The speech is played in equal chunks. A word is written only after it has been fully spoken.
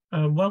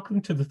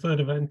Welcome to the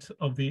third event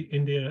of the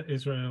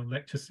India-Israel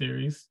lecture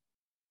series.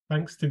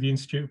 Thanks to the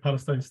Institute of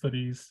Palestine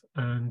Studies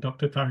and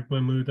Dr. Tariq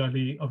Mahmoud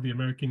Ali of the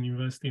American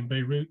University in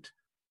Beirut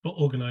for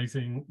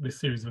organizing this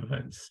series of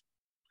events.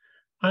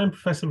 I am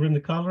Professor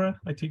Vrinda Kalra.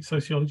 I teach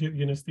sociology at the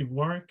University of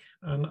Warwick,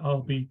 and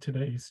I'll be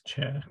today's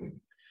chair.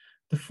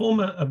 The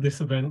format of this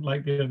event,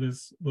 like the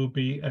others, will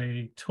be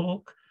a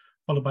talk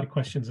followed by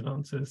questions and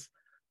answers.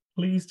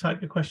 Please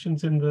type your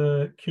questions in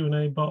the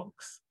Q&A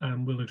box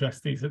and we'll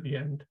address these at the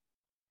end.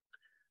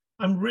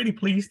 I'm really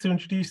pleased to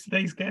introduce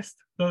today's guest,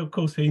 though of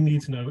course he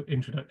needs no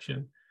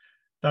introduction.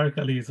 Tariq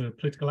Ali is a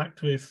political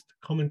activist,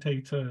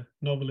 commentator,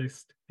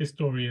 novelist,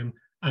 historian,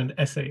 and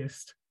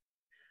essayist.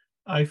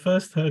 I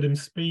first heard him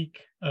speak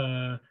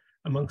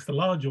amongst a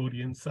large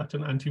audience at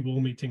an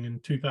anti-war meeting in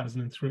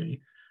 2003,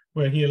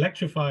 where he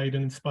electrified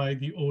and inspired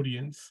the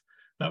audience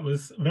that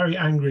was very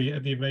angry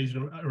at the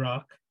invasion of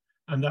Iraq,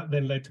 and that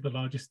then led to the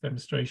largest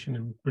demonstration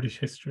in British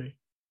history.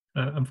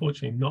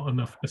 Unfortunately, not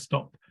enough to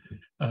stop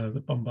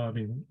the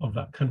bombarding of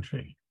that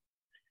country.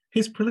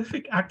 His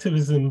prolific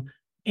activism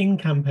in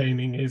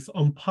campaigning is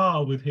on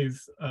par with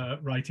his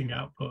writing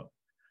output.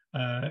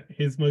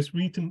 His most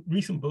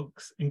recent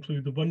books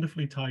include the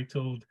wonderfully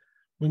titled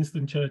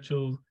Winston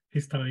Churchill,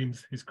 His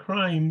Times, His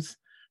Crimes,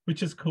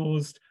 which has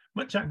caused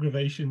much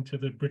aggravation to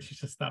the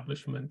British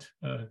establishment,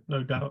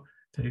 no doubt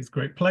to his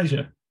great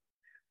pleasure.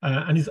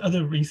 And his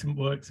other recent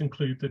works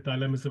include The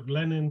Dilemmas of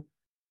Lenin,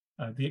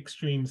 The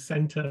Extreme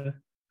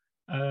Centre,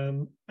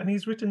 and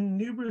he's written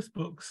numerous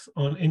books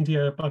on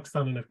India,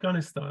 Pakistan, and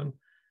Afghanistan,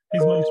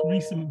 his most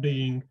recent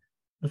being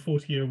The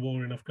 40-Year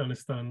War in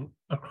Afghanistan,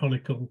 A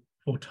Chronicle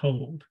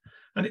Foretold.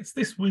 And it's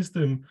this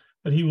wisdom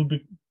that he will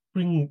be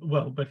bringing,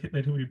 but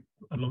that he'll be,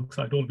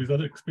 alongside all of his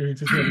other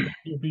experiences,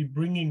 he'll be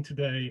bringing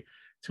today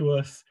to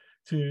us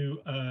to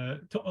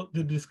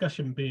the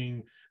discussion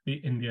being the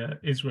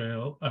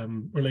India-Israel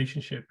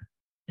relationship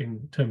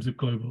in terms of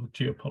global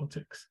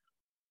geopolitics.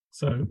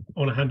 So I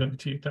want to hand over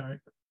to you, Tariq.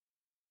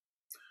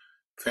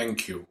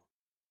 Thank you.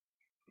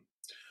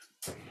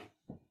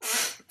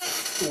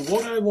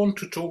 What I want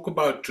to talk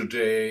about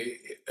today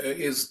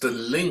is the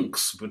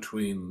links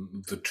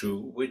between the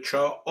two, which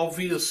are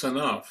obvious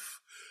enough,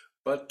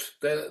 but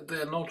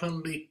they're not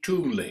only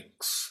two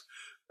links.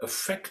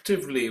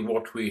 Effectively,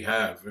 what we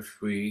have,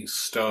 if we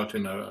start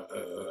in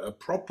a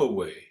proper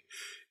way,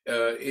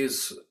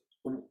 is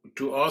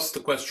to ask the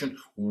question,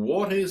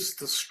 what is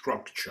the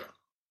structure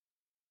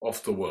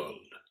of the world?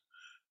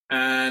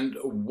 And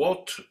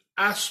what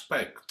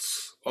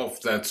aspects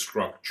of that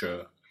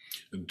structure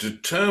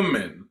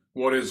determine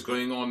what is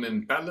going on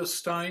in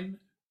Palestine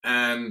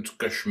and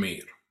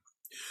Kashmir?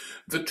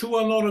 The two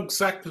are not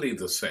exactly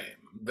the same.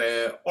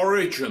 Their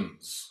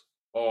origins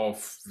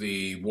of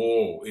the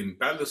war in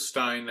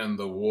Palestine and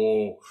the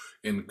war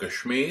in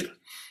Kashmir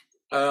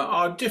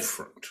are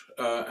different,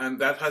 and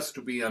that has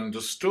to be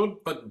understood,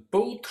 but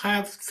both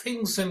have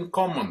things in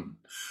common,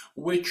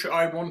 which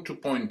I want to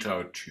point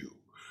out to you.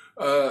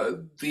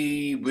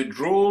 The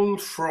withdrawal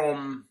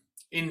from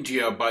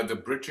India by the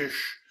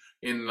British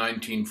in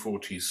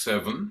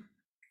 1947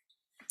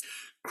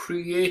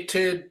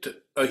 created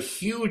a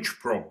huge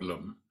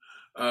problem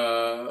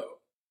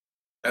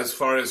as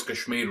far as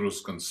Kashmir was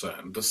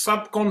concerned. The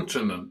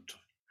subcontinent,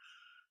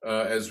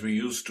 as we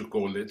used to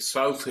call it,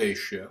 South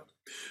Asia,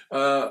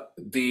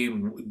 the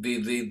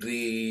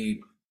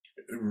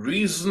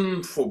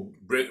reason for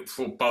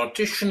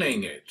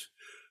partitioning it,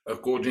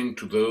 according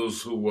to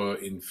those who were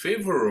in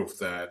favor of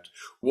that,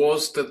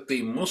 was that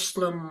the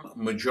Muslim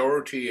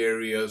majority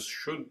areas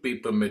should be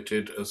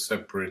permitted a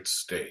separate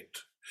state.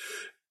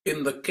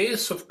 In the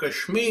case of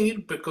Kashmir,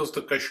 because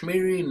the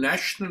Kashmiri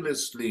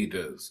nationalist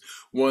leaders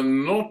were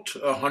not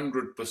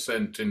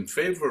 100% in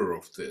favor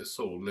of this,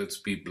 or let's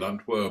be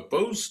blunt, were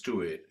opposed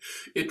to it,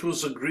 it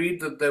was agreed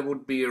that there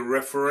would be a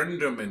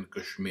referendum in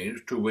Kashmir,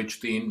 to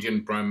which the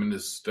Indian Prime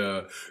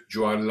Minister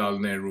Jawaharlal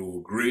Nehru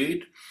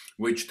agreed,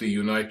 which the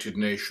United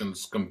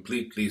Nations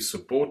completely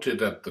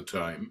supported at the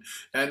time.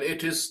 And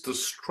it is the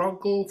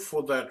struggle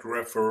for that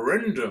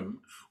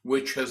referendum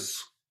which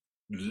has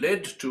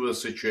led to a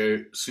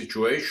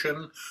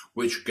situation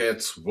which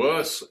gets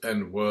worse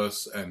and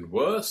worse and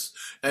worse,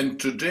 and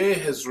today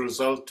has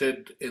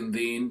resulted in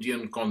the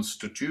Indian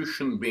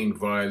constitution being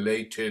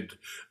violated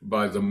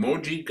by the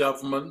Modi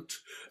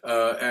government,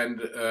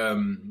 and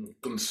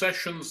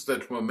concessions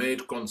that were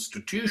made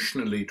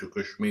constitutionally to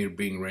Kashmir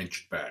being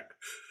wrenched back.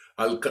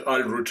 I'll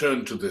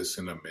return to this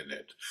in a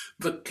minute.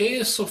 The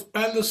case of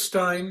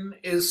Palestine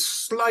is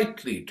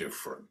slightly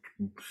different.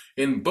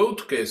 In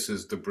both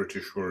cases, the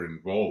British were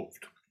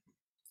involved.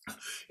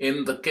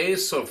 In the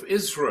case of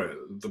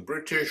Israel, the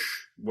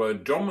British were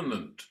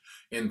dominant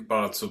in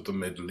parts of the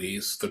Middle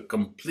East. The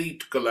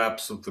complete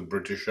collapse of the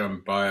British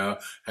Empire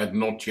had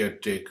not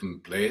yet taken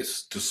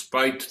place,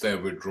 despite their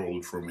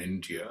withdrawal from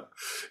India.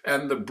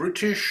 And the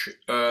British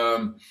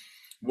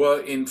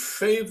were in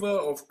favor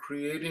of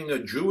creating a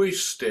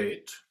Jewish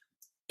state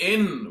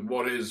in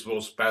what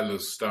was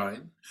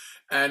Palestine,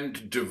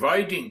 and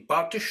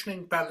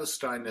partitioning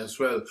Palestine as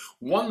well.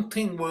 One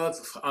thing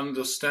worth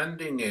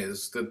understanding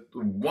is that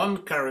one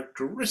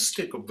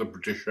characteristic of the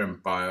British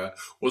Empire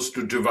was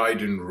to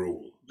divide and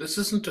rule. This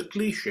isn't a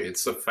cliche,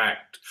 it's a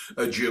fact,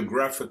 a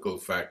geographical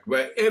fact.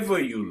 Wherever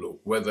you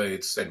look, whether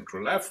it's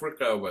Central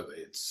Africa, whether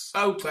it's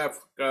South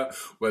Africa,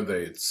 whether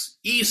it's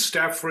East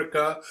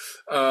Africa,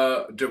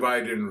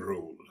 divide and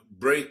rule.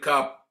 Break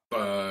up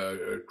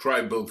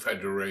tribal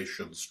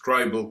federations,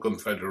 tribal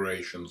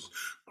confederations,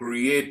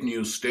 create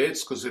new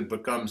states because it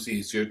becomes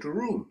easier to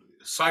rule.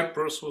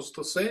 Cyprus was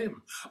the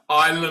same.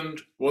 Ireland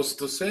was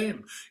the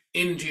same.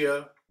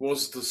 India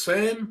was the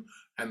same.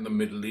 And the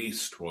Middle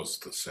East was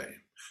the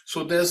same.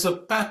 So there's a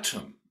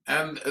pattern.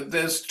 And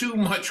there's too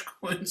much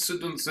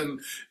coincidence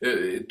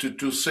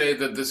to say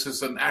that this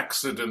is an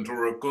accident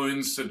or a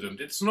coincidence.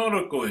 It's not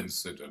a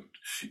coincidence.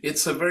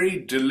 It's a very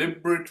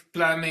deliberate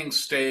planning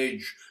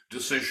stage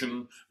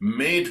decision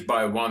made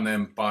by one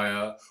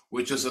empire,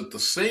 which is at the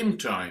same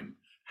time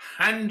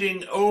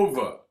handing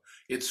over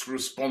its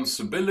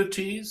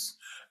responsibilities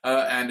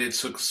and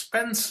its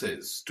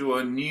expenses to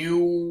a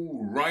new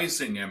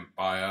rising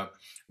empire,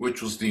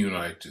 which was the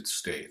United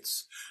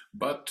States.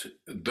 But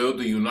though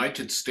the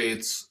United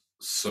States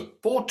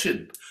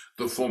supported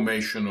the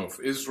formation of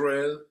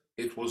Israel,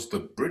 it was the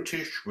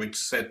British which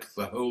set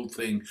the whole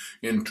thing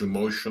into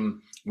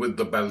motion with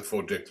the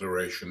Balfour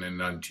Declaration in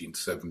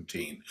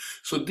 1917.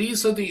 So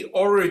these are the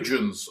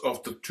origins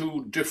of the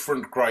two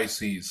different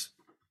crises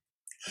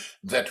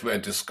that we're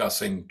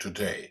discussing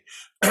today.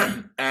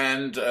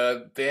 And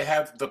they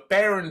have the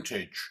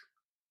parentage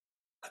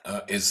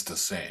is the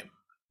same.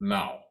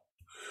 Now,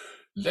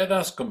 let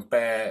us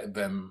compare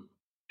them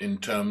in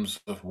terms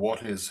of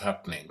what is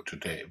happening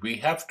today. We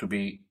have to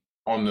be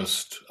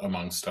honest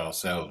amongst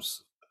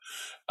ourselves.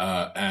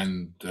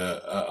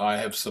 I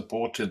have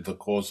supported the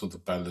cause of the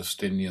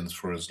Palestinians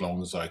for as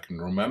long as I can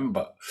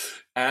remember,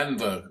 and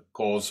the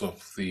cause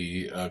of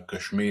the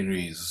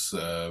Kashmiris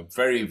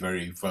very,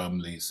 very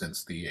firmly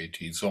since the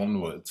 80s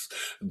onwards.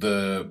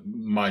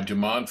 My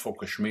demand for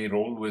Kashmir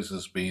always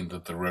has been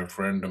that the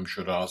referendum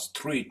should ask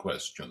three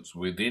questions: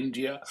 with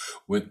India,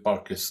 with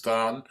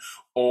Pakistan,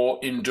 or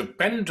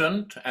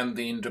independent, and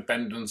the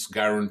independence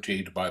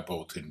guaranteed by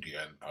both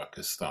India and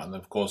Pakistan.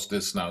 Of course,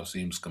 this now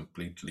seems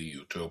completely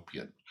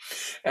utopian.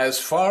 As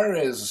far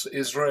as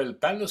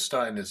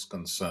Israel-Palestine is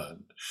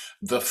concerned,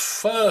 the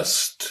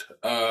first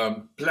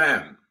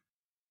plan,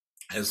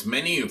 as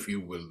many of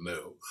you will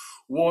know,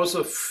 was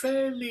a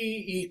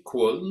fairly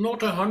equal,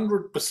 not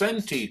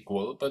 100%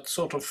 equal, but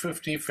sort of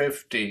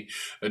 50-50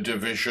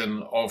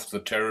 division of the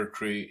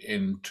territory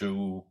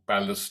into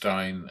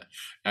Palestine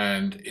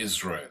and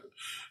Israel.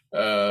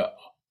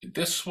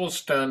 This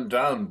was turned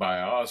down by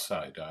our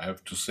side, I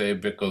have to say,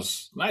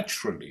 because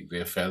naturally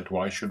they felt,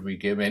 why should we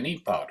give any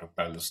part of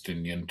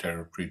Palestinian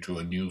territory to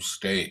a new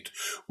state,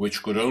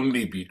 which could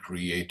only be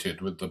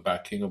created with the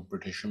backing of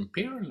British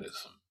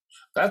imperialism?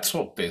 That's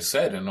what they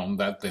said, and on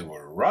that they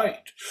were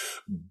right.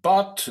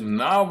 But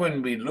now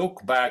when we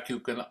look back, you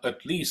can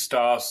at least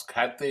ask,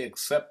 had they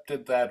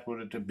accepted that,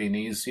 would it have been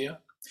easier?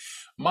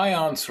 My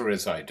answer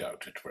is, I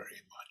doubt it very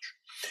much.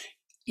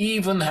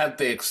 Even had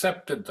they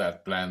accepted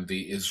that plan,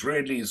 the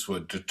Israelis were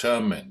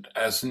determined,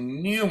 as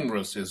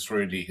numerous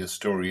Israeli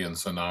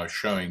historians are now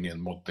showing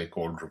in what they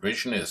call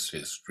revisionist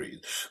history,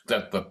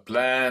 that the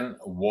plan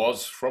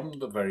was from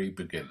the very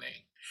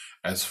beginning,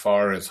 as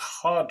far as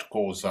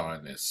hardcore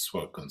Zionists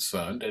were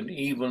concerned, and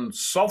even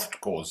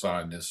softcore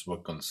Zionists were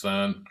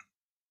concerned,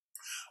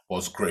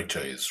 was Greater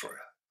Israel.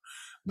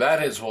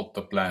 That is what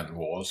the plan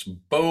was.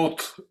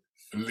 Both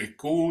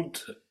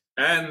Likud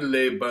and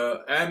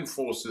Labour and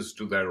forces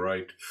to their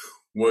right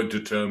were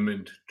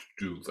determined to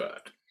do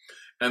that.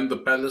 And the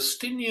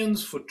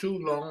Palestinians for too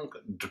long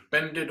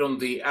depended on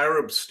the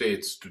Arab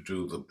states to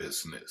do the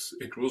business.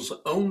 It was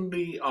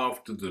only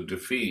after the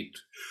defeat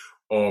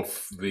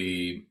of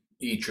the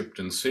Egypt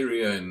and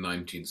Syria in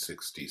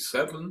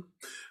 1967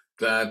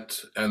 that,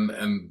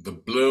 and the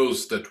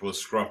blows that were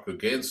struck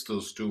against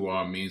those two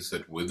armies,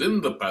 that within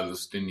the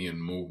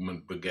Palestinian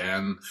movement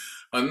began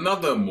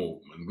another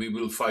movement. We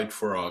will fight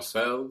for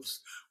ourselves.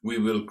 We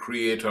will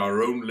create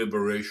our own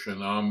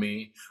liberation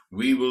army.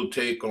 We will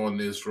take on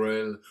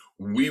Israel.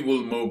 We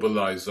will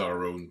mobilize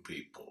our own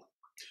people.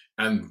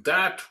 And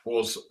that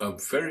was a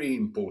very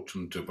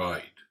important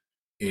divide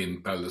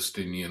in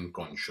Palestinian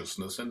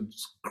consciousness, and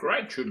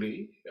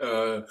gradually,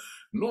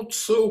 not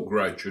so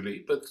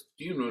gradually, but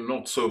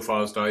not so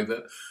fast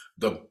either,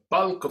 the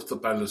bulk of the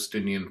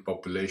Palestinian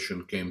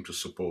population came to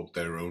support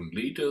their own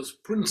leaders,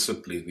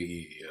 principally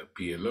the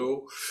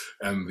PLO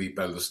and the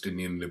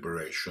Palestinian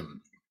Liberation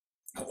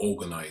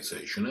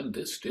Organization, and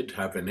this did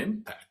have an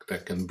impact. There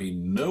can be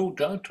no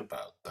doubt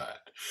about that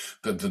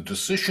the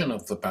decision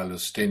of the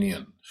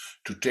Palestinian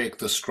to take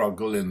the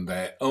struggle in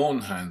their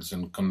own hands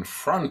and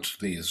confront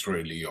the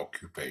Israeli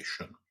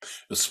occupation,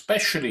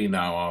 especially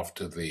now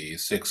after the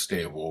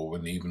Six-Day War,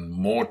 when even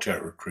more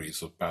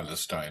territories of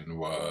Palestine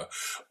were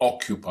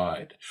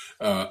occupied,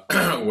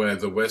 where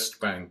the West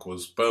Bank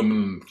was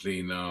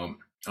permanently now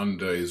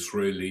under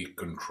Israeli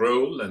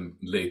control and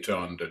later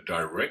under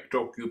direct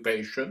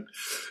occupation.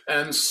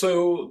 And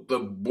so the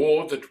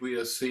war that we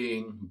are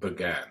seeing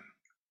began.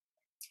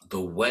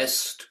 The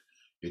West,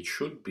 it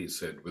should be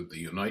said, with the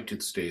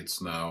United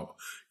States now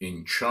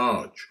in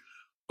charge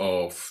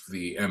of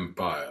the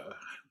empire,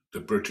 the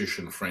British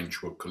and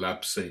French were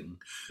collapsing.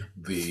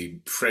 The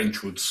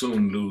French would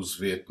soon lose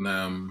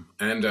Vietnam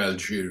and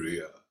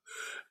Algeria.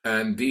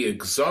 And the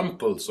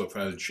examples of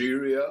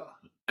Algeria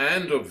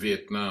and of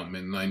Vietnam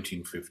in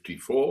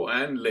 1954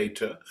 and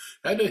later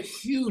had a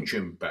huge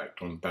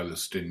impact on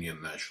Palestinian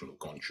national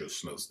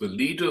consciousness. The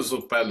leaders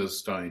of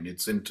Palestine,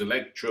 its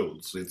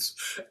intellectuals, its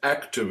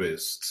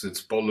activists, its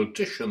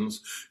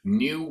politicians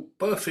knew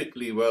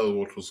perfectly well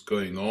what was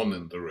going on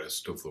in the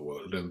rest of the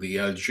world. And the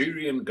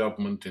Algerian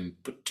government in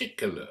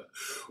particular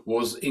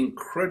was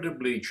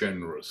incredibly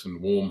generous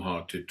and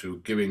warm-hearted to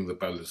giving the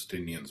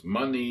Palestinians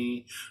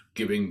money,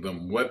 giving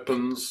them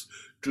weapons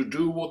to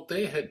do what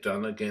they had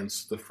done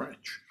against the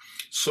French.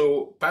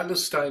 So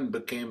Palestine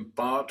became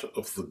part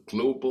of the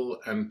global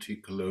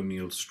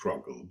anti-colonial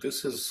struggle.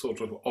 This is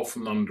sort of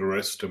often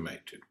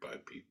underestimated by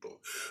people,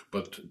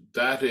 but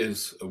that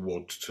is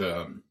what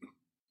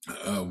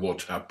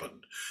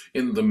happened.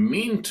 In the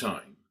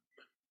meantime,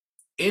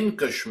 in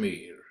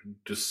Kashmir,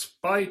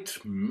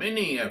 despite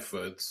many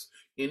efforts,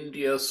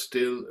 India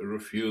still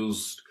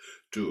refused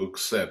to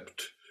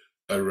accept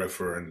a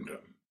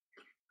referendum.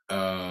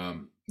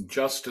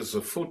 Just as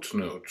a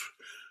footnote,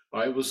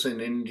 I was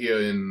in India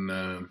in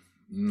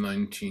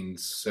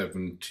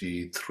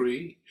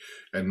 1973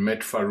 and met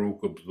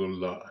Farooq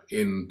Abdullah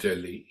in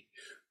Delhi,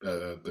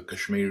 the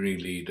Kashmiri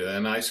leader,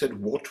 and I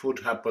said, what would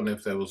happen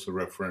if there was a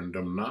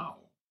referendum now,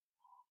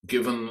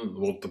 given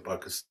what the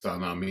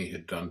Pakistan army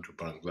had done to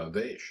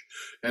Bangladesh?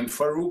 And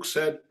Farooq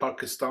said,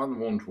 Pakistan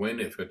won't win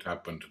if it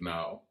happened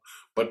now,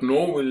 but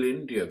nor will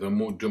India. The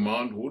more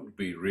demand would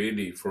be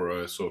really for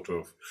a sort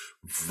of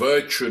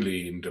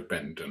virtually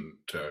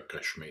independent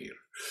Kashmir.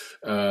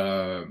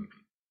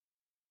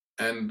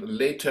 And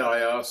later I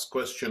asked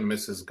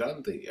Mrs.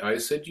 Gandhi. I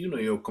said,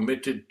 you're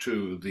committed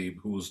to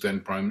who's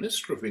then Prime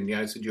Minister of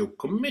India. I said, you're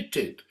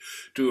committed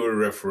to a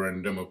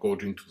referendum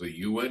according to the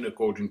UN,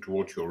 according to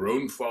what your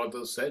own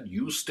father said.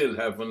 You still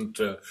haven't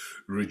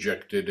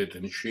rejected it.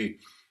 And she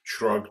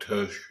shrugged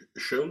her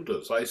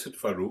shoulders. I said,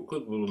 Farooq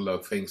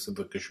Abdullah thinks that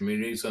the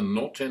Kashmiris are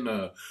not in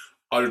a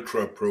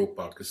ultra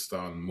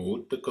pro-Pakistan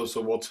mood because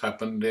of what's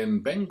happened in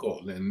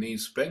Bengal, in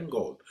East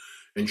Bengal.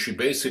 And she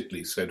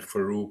basically said,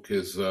 Farooq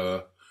is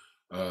a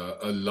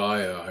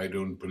liar. I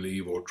don't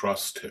believe or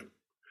trust him.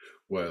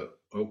 Well,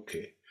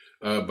 okay.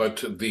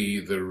 But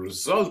the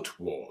result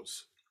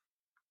was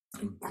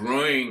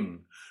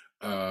growing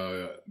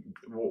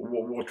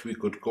what we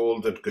could call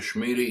that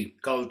Kashmiri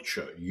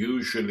culture,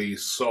 usually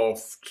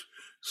soft,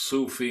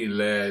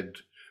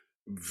 Sufi-led,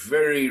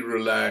 very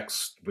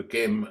relaxed,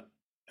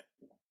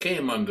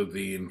 came under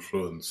the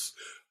influence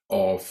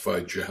of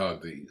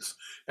jihadis.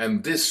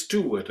 And this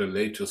too, at a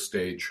later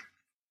stage,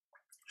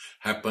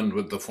 happened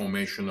with the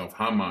formation of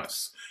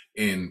Hamas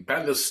in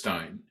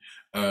Palestine,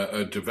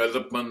 a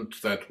development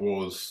that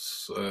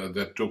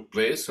took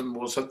place and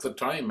was at the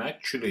time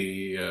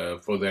actually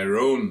for their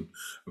own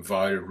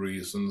vile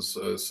reasons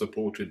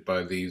supported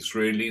by the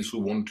Israelis, who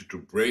wanted to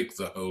break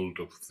the hold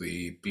of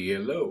the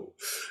PLO,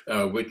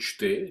 which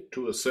they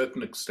to a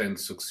certain extent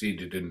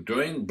succeeded in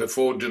doing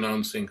before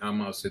denouncing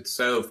Hamas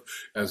itself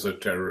as a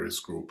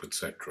terrorist group,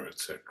 etc.,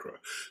 etc.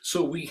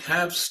 So we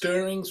have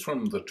stirrings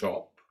from the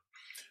top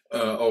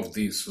of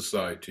these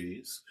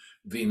societies.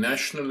 The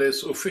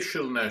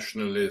official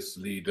nationalist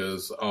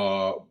leaders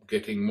are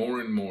getting more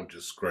and more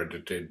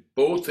discredited,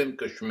 both in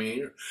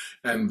Kashmir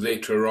and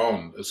later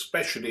on,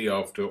 especially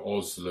after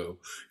Oslo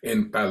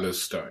in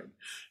Palestine,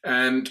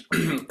 and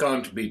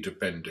can't be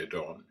depended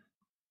on.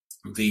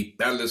 The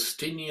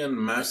Palestinian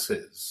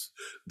masses,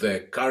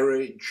 their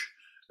courage,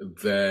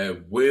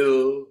 their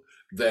will,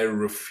 their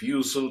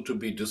refusal to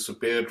be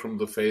disappeared from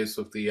the face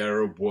of the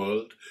Arab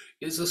world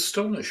is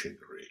astonishing,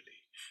 really.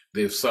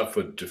 They've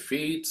suffered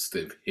defeats,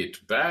 they've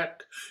hit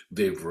back,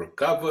 they've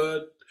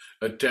recovered,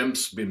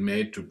 attempts been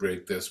made to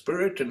break their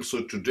spirit. And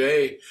so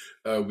today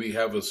we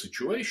have a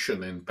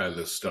situation in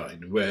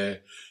Palestine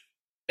where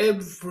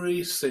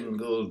every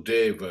single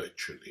day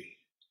virtually,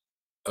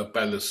 a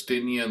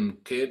Palestinian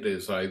kid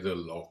is either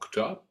locked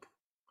up,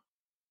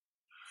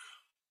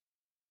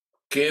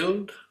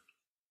 killed,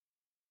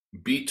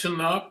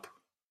 beaten up,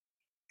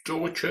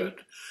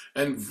 tortured,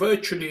 and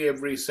virtually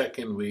every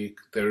second week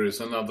there is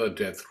another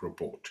death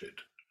reported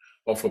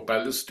of a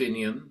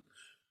Palestinian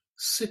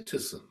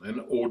citizen,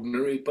 an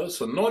ordinary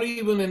person, not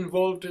even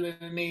involved in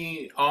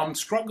any armed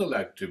struggle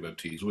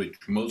activities,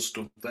 which most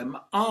of them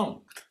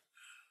aren't.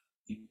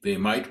 They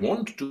might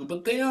want to,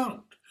 but they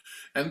aren't.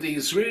 And the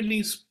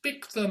Israelis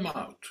pick them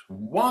out,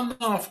 one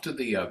after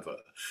the other.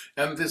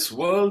 And this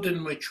world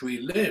in which we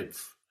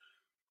live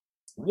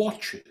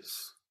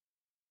watches.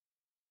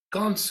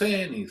 Can't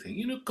say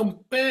anything.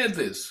 Compare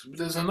this.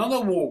 There's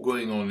another war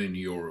going on in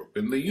Europe,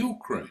 in the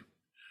Ukraine.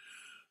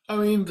 I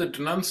mean, the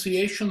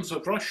denunciations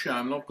of Russia,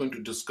 I'm not going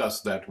to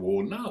discuss that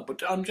war now,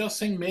 but I'm just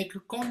saying make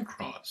a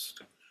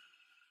contrast.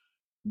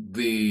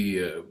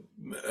 The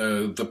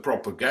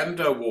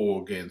propaganda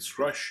war against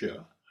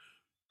Russia,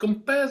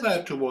 compare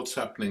that to what's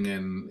happening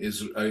in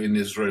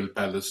Israel,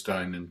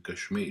 Palestine, and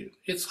Kashmir.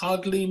 It's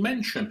hardly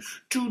mentioned.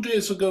 2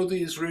 days ago,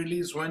 the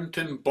Israelis went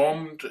and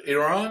bombed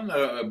Iran,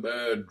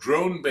 a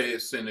drone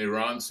base in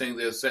Iran, saying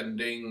they're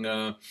sending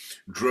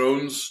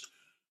drones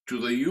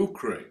to the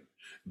Ukraine.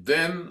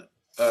 Then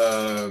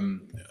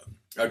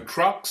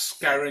trucks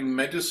carrying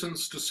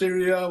medicines to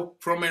Syria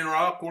from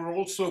Iraq were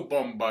also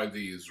bombed by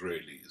the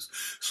Israelis.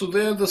 So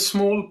they're the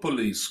small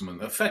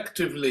policemen,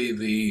 effectively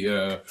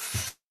the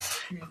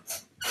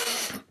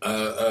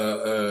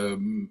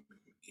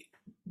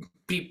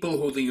people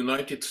who the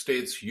United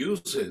States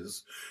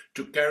uses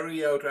to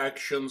carry out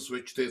actions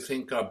which they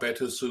think are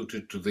better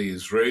suited to the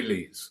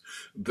Israelis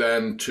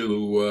than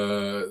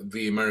to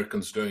the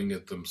Americans doing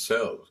it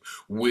themselves.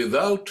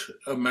 Without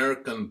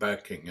American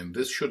backing, and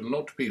this should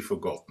not be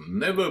forgotten,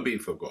 never be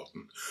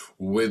forgotten,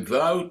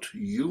 without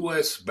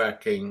US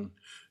backing,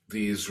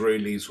 the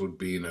Israelis would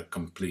be in a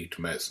complete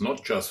mess.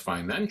 Not just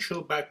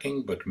financial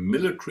backing, but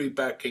military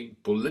backing,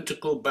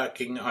 political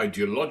backing,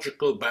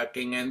 ideological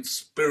backing, and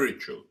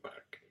spiritual backing.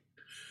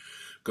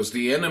 Because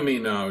the enemy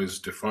now is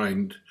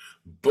defined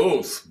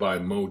both by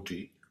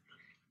Modi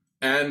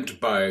and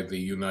by the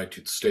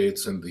United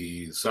States and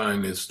the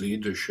Zionist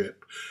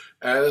leadership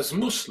as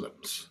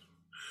Muslims.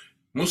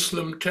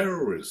 Muslim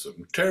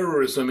terrorism.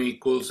 Terrorism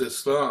equals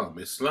Islam.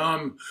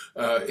 Islam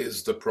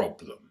is the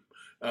problem.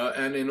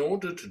 And in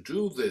order to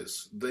do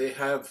this, they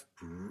have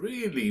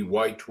really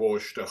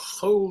whitewashed a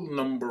whole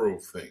number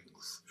of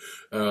things,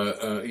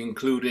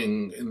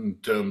 including in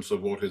terms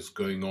of what is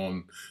going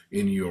on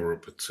in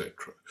Europe,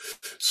 etc.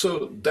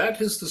 So that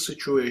is the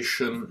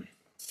situation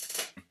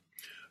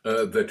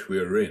that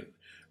we're in.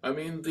 I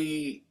mean,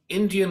 the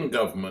Indian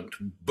government,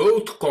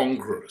 both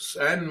Congress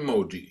and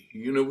Modi,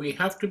 we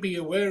have to be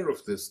aware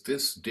of this.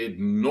 This did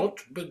not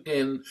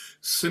begin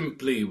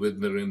simply with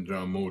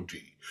Narendra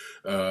Modi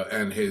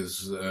and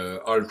his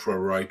ultra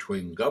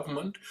right-wing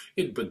government.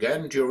 It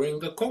began during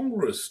the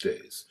Congress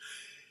days.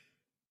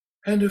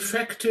 And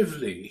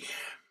effectively,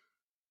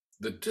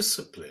 the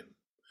discipline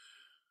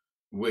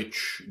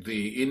which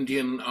the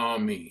Indian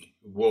army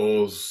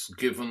was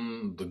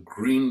given the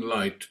green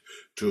light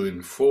to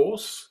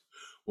enforce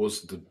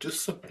was the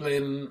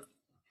discipline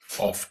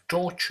of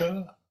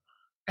torture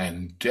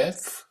and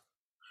death,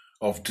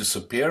 of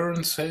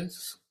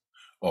disappearances,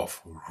 of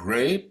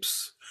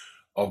rapes,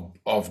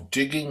 of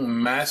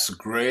digging mass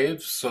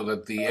graves so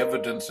that the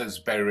evidence is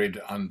buried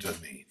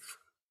underneath.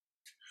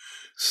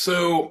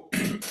 So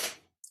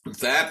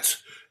that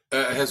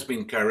has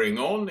been carrying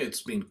on.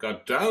 It's been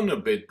cut down a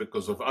bit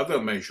because of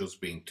other measures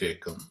being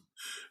taken.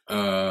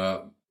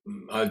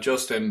 I'll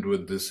just end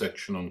with this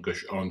section on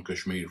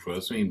Kashmir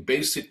first. I mean,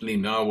 basically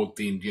now what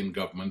the Indian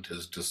government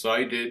has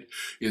decided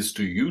is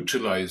to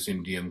utilize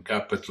Indian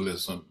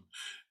capitalism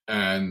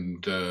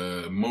and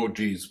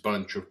Modi's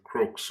bunch of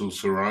crooks who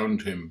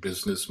surround him,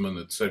 businessmen,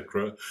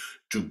 etc.,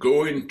 to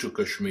go into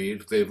Kashmir.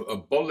 They've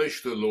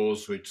abolished the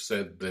laws which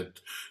said that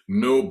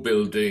no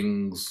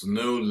buildings,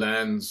 no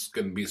lands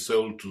can be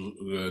sold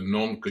to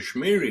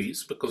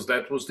non-Kashmiris, because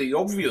that was the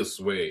obvious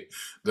way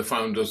the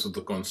founders of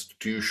the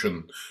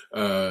Constitution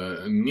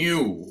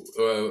knew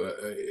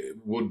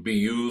would be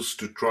used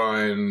to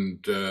try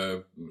and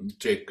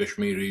take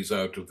Kashmiris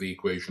out of the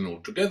equation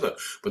altogether.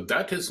 But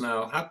that is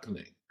now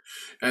happening.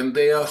 And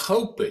they are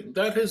hoping,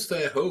 that is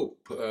their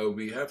hope,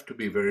 we have to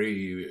be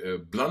very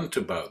blunt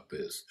about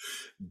this,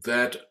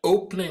 that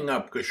opening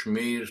up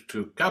Kashmir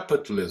to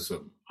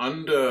capitalism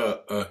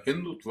under a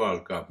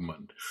Hindutva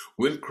government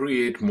will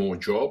create more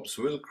jobs,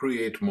 will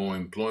create more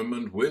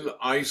employment, will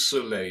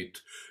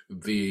isolate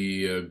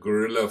the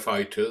guerrilla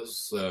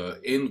fighters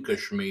in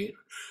Kashmir,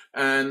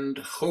 and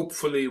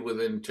hopefully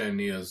within 10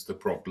 years the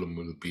problem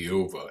will be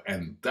over.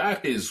 And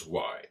that is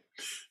why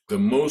the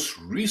most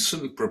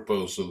recent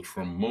proposal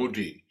from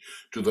Modi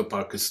to the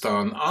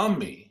Pakistan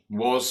army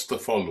was the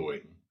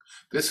following.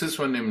 This is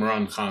when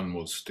Imran Khan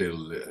was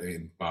still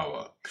in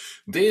power.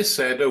 They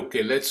said,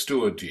 okay, let's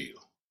do a deal,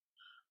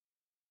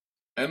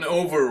 an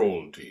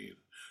overall deal.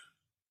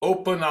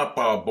 Open up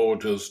our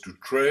borders to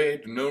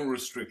trade, no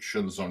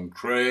restrictions on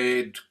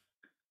trade,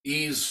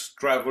 ease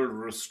travel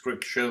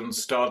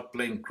restrictions, start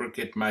playing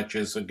cricket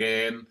matches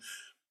again,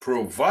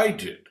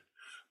 provided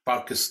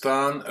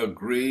Pakistan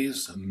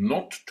agrees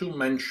not to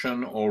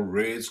mention or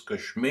raise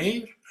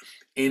Kashmir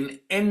in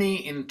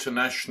any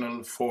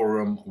international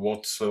forum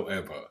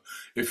whatsoever.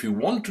 If you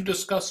want to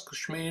discuss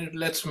Kashmir,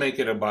 let's make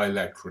it a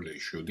bilateral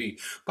issue. The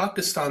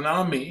Pakistan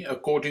army,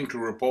 according to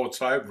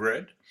reports I've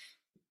read,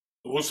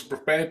 was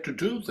prepared to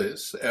do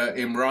this.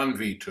 Imran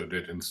vetoed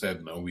it and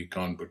said, no, we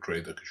can't betray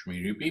the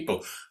Kashmiri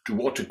people. To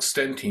what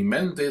extent he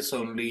meant this,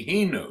 only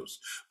he knows.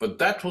 But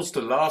that was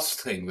the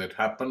last thing that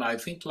happened, I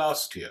think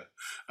last year,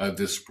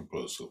 this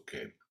proposal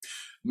came.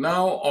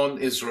 Now on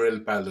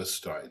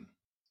Israel-Palestine.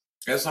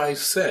 As I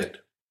said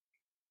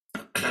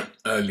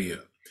earlier,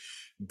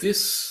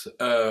 This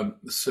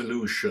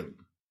solution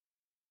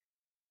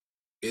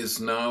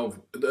is now,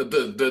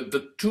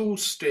 the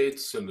two-state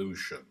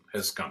solution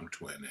has come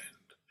to an end.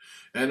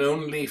 And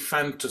only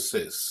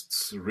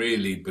fantasists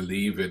really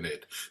believe in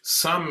it.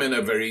 Some in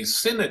a very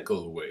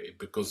cynical way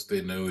because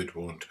they know it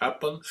won't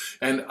happen,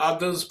 and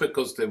others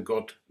because they've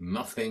got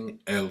nothing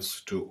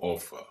else to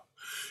offer.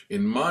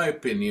 In my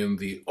opinion,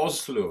 the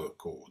Oslo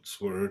Accords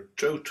were a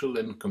total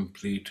and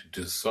complete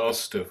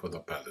disaster for the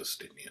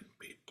Palestinian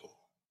people.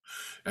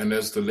 And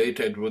as the late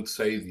Edward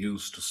Said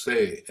used to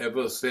say,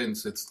 ever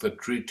since it's the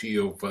Treaty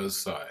of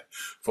Versailles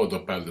for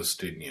the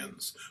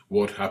Palestinians,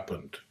 what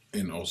happened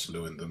in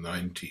Oslo in the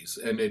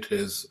 90s, and it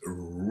has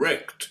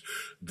wrecked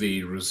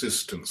the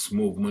resistance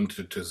movement.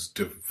 It has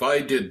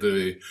divided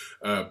the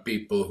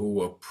people who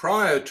were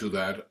prior to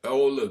that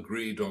all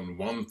agreed on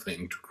one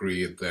thing: to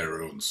create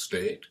their own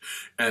state.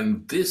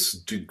 And this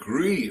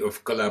degree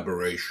of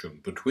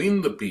collaboration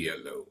between the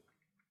PLO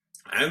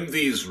and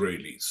the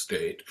Israeli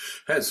state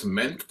has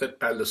meant that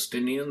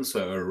Palestinians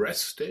are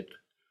arrested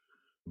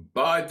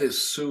by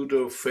this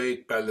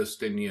pseudo-fake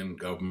Palestinian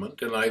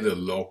government and either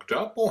locked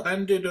up or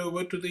handed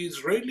over to the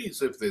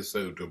Israelis if they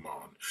so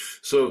demand.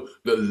 So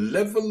the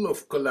level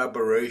of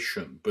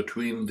collaboration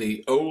between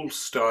the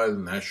old-style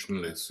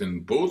nationalists in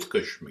both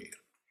Kashmir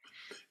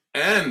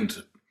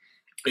and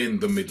in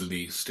the Middle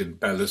East, in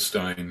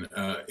Palestine,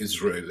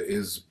 Israel,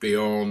 is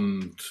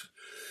beyond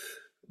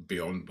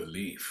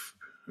belief.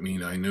 I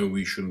mean, I know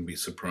we shouldn't be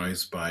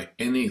surprised by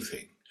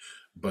anything,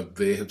 but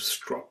they have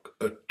struck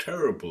a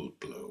terrible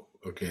blow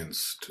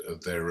against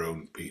their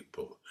own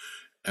people.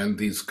 And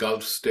these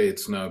Gulf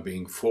states now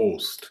being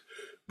forced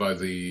by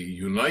the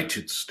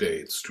United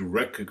States to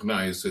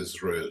recognize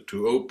Israel,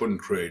 to open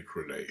trade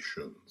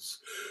relations.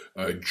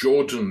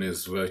 Jordan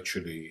is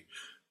virtually,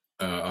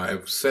 I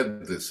have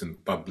said this in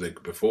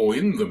public before,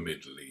 in the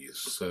Middle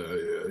East,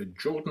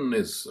 Jordan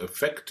is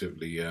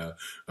effectively an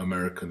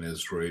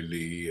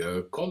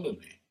American-Israeli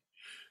colony.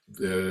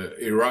 The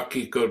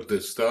Iraqi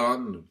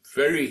Kurdistan,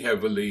 very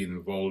heavily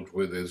involved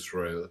with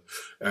Israel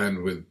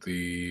and with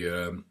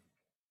the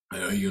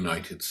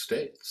United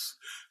States.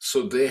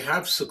 So they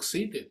have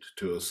succeeded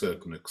to a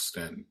certain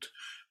extent.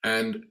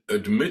 And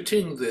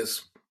admitting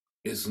this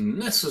is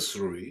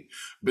necessary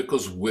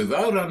because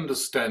without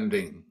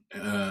understanding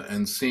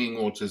and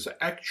seeing what is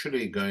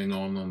actually going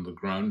on the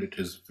ground, it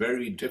is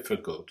very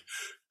difficult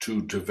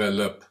to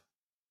develop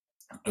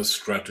a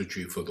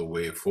strategy for the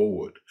way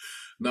forward.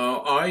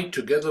 Now, I,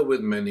 together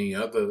with many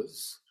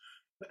others,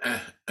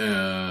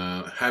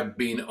 have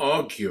been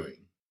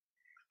arguing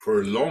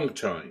for a long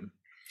time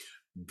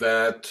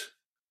that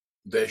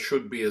there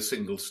should be a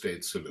single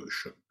state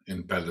solution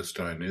in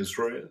Palestine,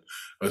 Israel,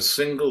 a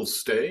single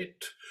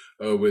state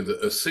with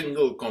a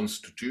single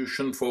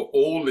constitution for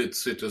all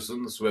its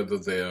citizens, whether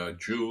they are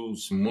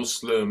Jews,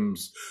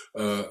 Muslims,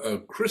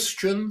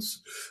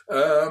 Christians,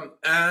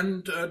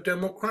 and a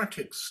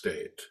democratic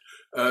state.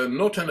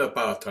 Not an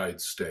apartheid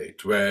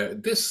state, where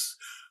this,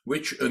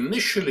 which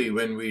initially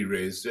when we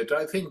raised it,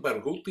 I think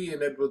Barghouti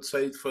and Edward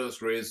Said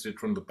first raised it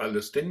from the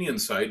Palestinian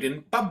side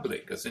in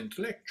public as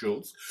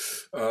intellectuals,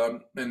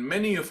 and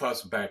many of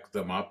us backed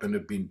them up and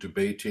have been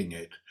debating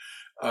it.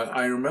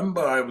 I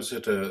remember I was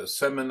at a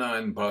seminar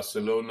in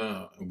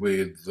Barcelona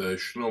with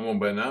Shlomo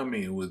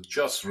Ben-Ami, who had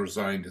just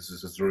resigned as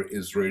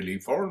Israeli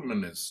foreign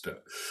minister.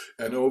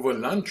 And over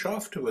lunch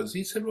afterwards,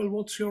 he said, well,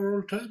 what's your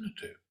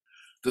alternative?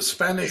 The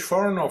Spanish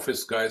Foreign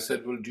Office guy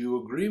said, well, do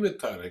you agree with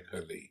Tariq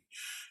Ali?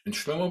 And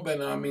Shlomo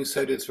Ben-Ami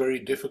said, it's very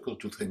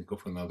difficult to think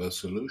of another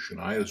solution.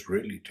 I was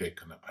really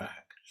taken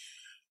aback.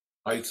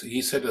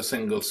 He said a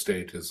single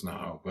state is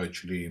now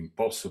virtually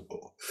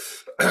impossible.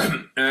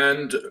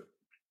 And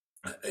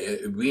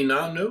we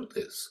now know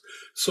this.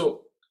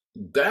 So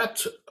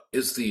that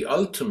is the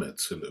ultimate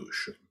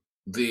solution.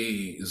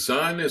 The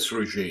Zionist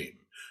regime,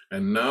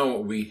 and now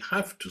we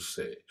have to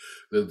say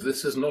that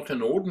this is not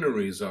an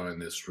ordinary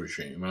Zionist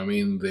regime. I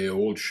mean, they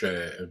all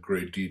share a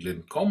great deal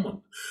in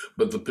common,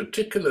 but the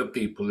particular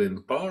people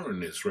in power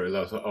in Israel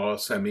are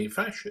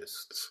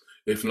semi-fascists,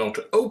 if not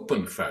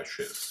open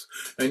fascists.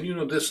 And, you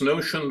know, this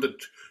notion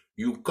that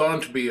you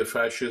can't be a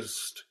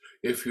fascist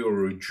if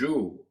you're a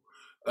Jew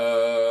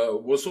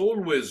was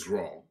always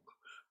wrong.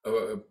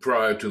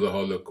 Prior to the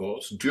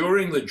Holocaust,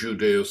 during the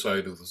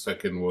Judeo-side of the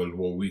Second World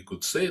War, we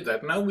could say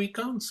that. Now we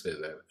can't say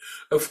that.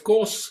 Of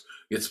course,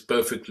 it's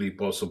perfectly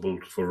possible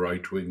for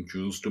right-wing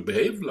Jews to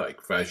behave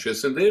like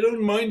fascists, and they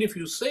don't mind if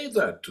you say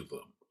that to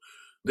them.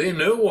 They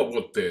know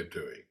what they're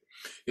doing.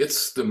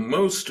 It's the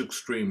most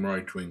extreme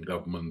right-wing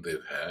government they've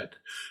had,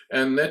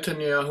 and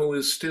Netanyahu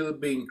is still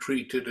being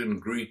treated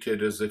and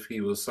greeted as if he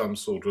was some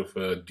sort of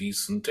a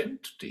decent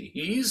entity.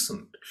 He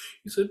isn't.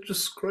 He's a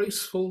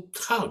disgraceful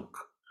thug.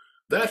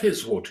 That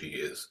is what he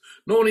is,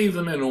 not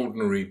even an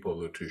ordinary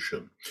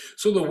politician.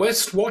 So the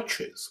West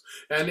watches,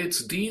 and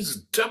it's these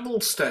double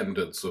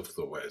standards of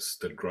the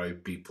West that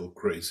drive people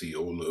crazy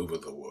all over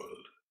the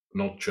world,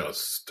 not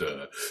just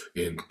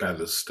in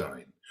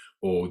Palestine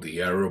or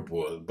the Arab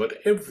world, but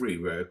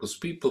everywhere, because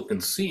people can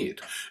see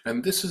it.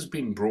 And this has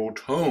been brought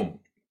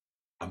home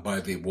by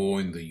the war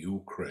in the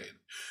Ukraine,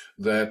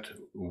 that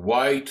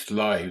white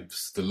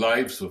lives, the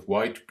lives of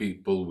white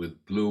people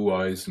with blue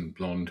eyes and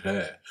blonde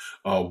hair,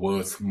 are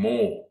worth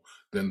more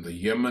than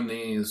the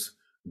Yemenis,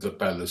 the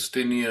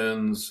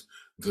Palestinians,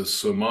 the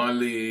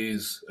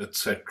Somalis,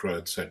 etc.,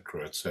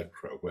 etc., etc.,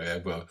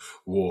 wherever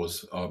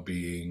wars are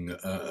being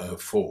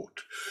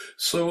fought.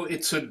 So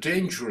it's a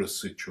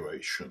dangerous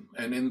situation.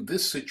 And in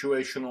this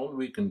situation, all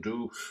we can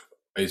do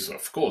is,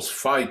 of course,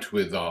 fight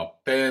with our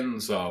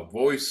pens, our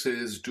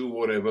voices, do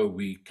whatever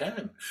we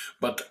can.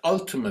 But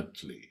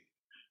ultimately,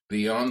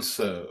 the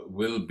answer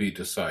will be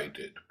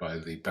decided by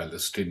the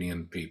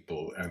Palestinian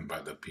people and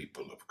by the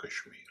people of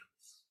Kashmir.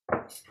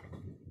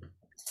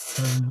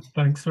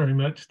 Thanks very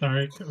much,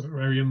 Tariq.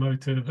 Very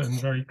emotive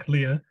and very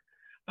clear.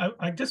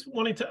 I just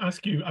wanted to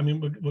ask you, I mean,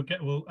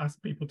 we'll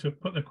ask people to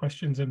put their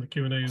questions in the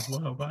Q&A as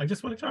well, but I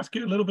just wanted to ask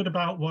you a little bit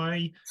about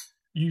why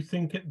you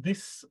think at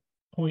this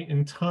point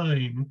in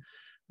time,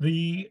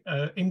 the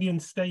Indian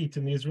state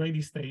and the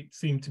Israeli state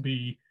seem to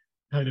be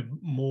kind of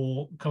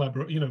more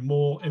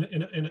more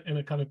in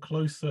a kind of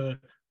closer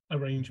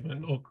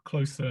arrangement or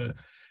closer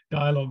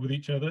dialogue with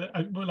each other.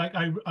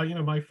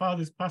 My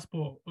father's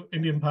passport,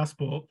 Indian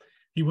passport,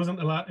 he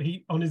wasn't allowed,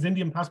 on his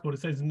Indian passport,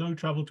 it says no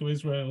travel to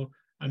Israel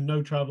and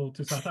no travel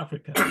to South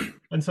Africa.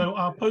 And so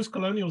our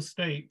post-colonial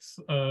states,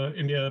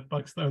 India,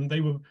 Pakistan, they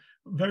were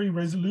very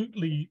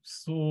resolutely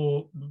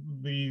saw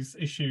these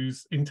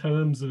issues in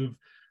terms of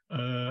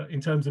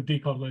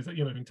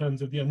decolonization, in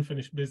terms of the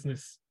unfinished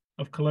business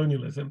of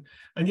colonialism.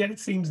 And yet it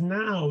seems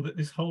now that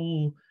this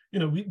whole,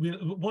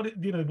 what is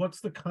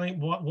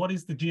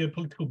the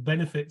geopolitical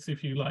benefits,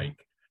 if you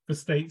like, for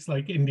states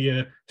like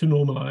India to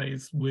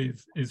normalize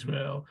with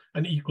Israel?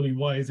 And equally,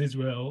 why is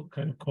Israel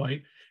kind of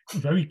quite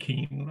very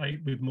keen, right,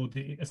 with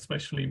Modi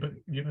especially, but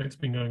it's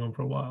been going on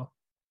for a while?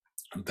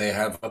 They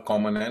have a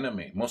common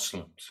enemy,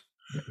 Muslims.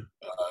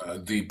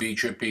 The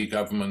BJP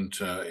government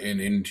in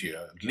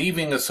India,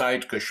 leaving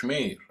aside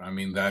Kashmir, I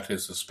mean, that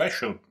is a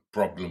special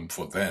problem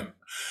for them,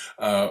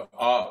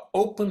 are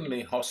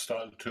openly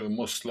hostile to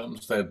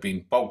Muslims. There have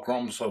been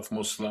pogroms of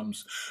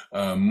Muslims.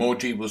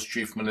 Modi was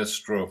chief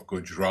minister of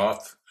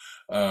Gujarat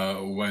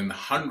when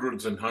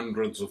hundreds and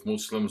hundreds of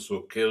Muslims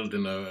were killed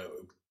in a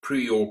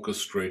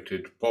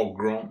pre-orchestrated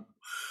pogrom.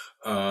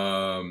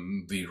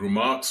 The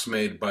remarks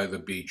made by the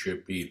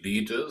BJP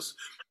leaders,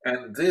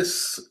 and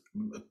this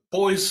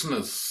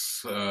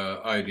poisonous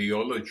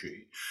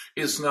ideology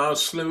is now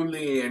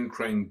slowly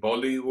entering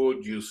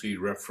Bollywood. You see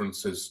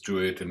references to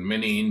it in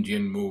many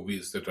Indian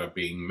movies that are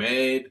being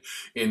made,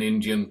 in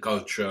Indian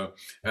culture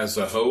as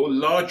a whole,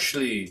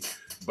 largely,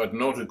 but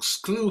not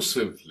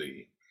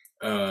exclusively,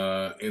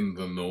 in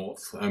the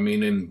north. I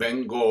mean, in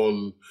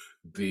Bengal,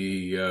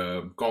 the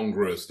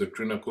Congress, the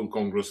Trinamool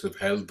Congress, have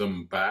held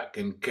them back.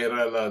 In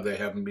Kerala, they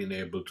haven't been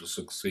able to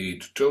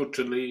succeed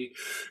totally,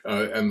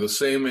 and the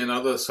same in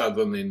other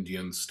southern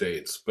Indian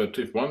states. But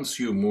if once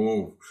you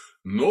move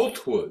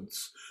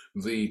northwards,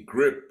 the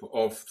grip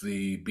of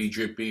the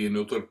BJP in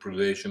Uttar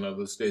Pradesh and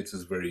other states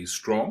is very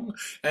strong,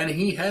 and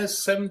he has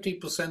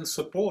 70%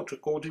 support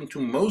according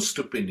to most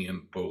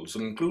opinion polls,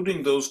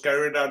 including those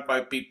carried out by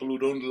people who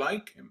don't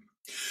like him.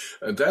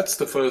 That's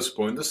the first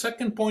point. The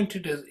second point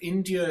is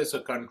India is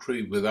a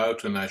country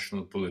without a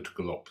national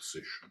political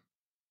opposition.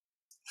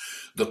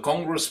 The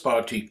Congress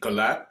party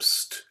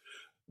collapsed,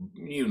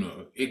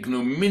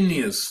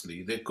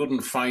 ignominiously. They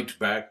couldn't fight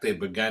back. They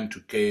began to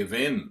cave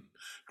in,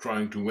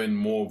 trying to win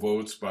more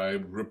votes by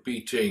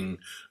repeating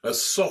a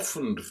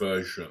softened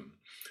version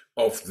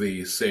of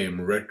the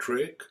same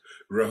rhetoric.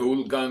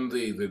 Rahul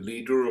Gandhi, the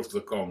leader of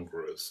the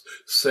Congress,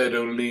 said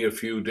only a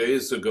few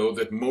days ago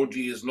that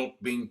Modi is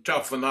not being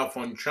tough enough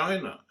on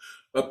China,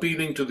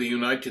 appealing to the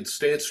United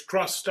States,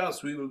 trust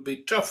us, we will be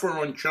tougher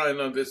on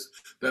China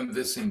than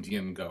this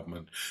Indian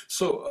government.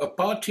 So a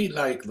party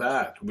like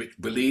that, which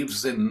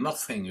believes in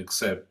nothing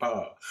except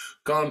power,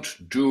 can't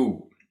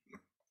do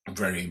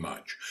very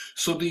much.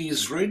 So the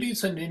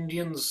Israelis and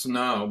Indians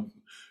now,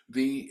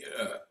 the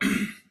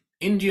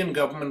Indian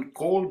government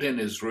called in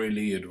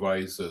Israeli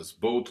advisors,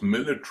 both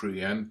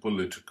military and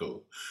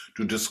political,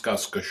 to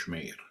discuss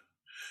Kashmir.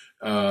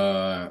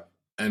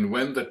 And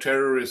when the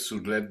terrorists who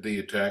led the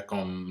attack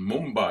on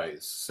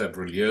Mumbai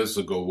several years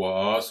ago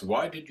were asked,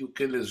 why did you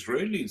kill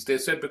Israelis? They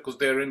said, because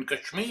they're in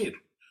Kashmir.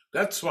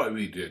 That's why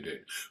we did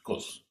it.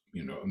 Because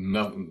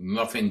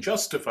nothing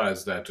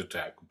justifies that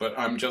attack. But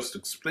I'm just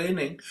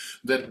explaining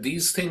that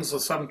these things are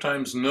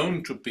sometimes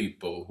known to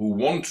people who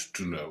want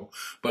to know,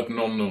 but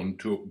not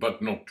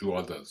to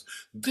others.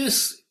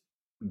 This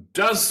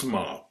does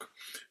mark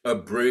a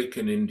break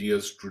in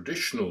India's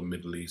traditional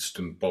Middle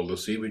Eastern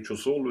policy, which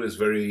was always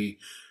very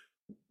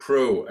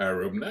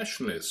pro-Arab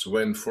nationalists.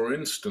 When, for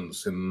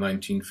instance, in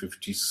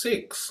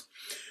 1956,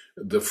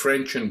 the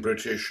French and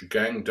British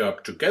ganged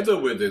up together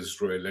with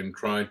Israel and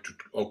tried to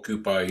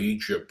occupy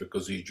Egypt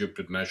because Egypt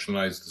had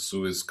nationalized the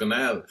Suez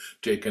Canal,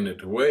 taken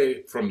it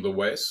away from the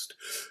West,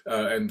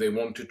 and they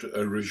wanted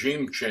a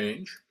regime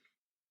change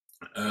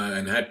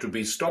and had to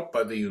be stopped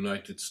by the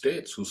United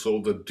States, who saw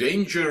the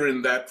danger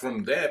in that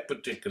from their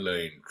particular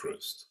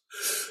interests.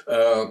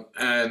 The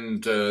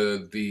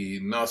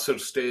Nasser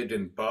stayed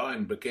in power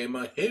and became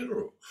a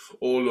hero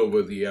all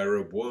over the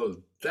Arab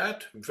world.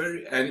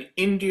 And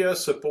India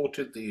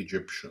supported the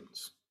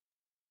Egyptians.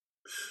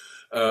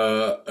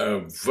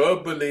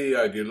 Verbally,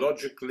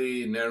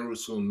 ideologically, Nehru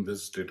soon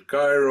visited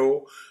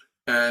Cairo,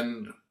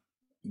 and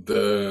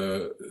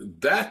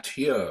that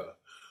year,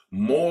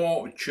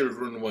 more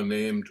children were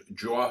named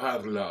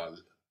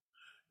Jawaharlal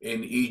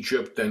in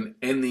Egypt than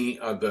any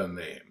other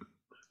name.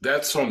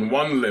 That's on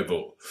one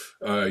level,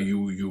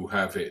 you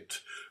have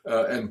it.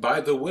 And by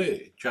the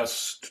way,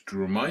 just to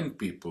remind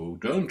people who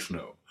don't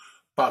know,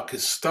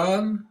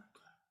 Pakistan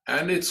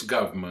and its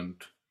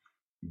government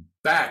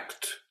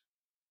backed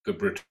the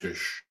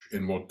British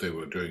in what they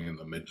were doing in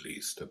the Middle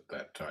East at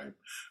that time.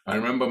 I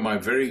remember my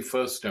very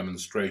first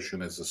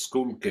demonstration as a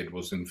school kid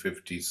was in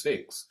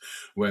 '56,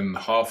 when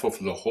half of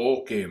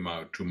Lahore came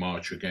out to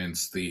march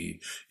against the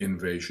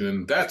invasion.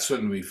 And that's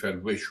when we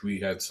wish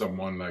we had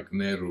someone like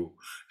Nehru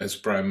as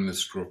Prime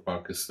Minister of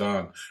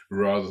Pakistan,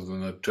 rather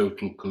than a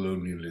total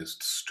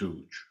colonialist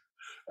stooge.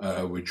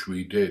 Which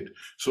we did.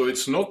 So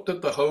it's not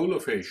that the whole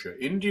of Asia,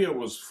 India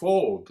was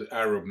for the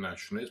Arab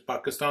nationalists,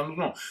 Pakistan was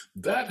not.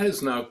 That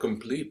has now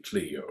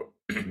completely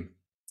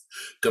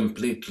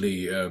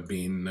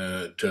been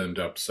turned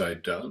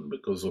upside down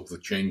because of the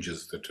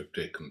changes that have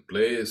taken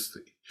place.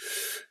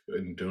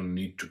 And don't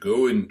need to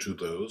go into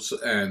those.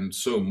 And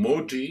so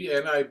Modi,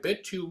 and I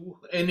bet you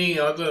any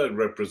other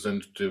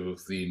representative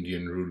of the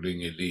Indian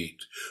ruling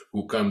elite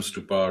who comes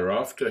to power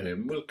after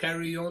him, will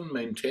carry on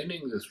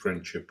maintaining this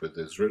friendship with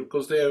Israel,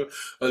 because they have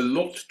a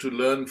lot to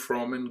learn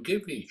from and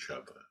give each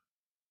other.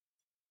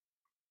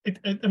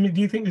 I mean,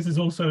 do you think this is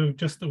also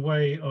just a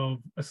way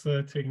of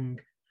asserting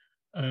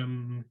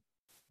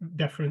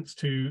deference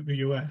to the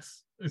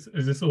US?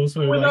 Is this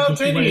also Without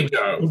any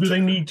doubt. Or do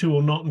they need to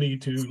or not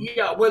need to?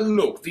 Yeah, well,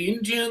 look, the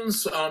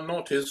Indians are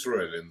not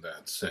Israel in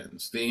that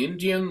sense. The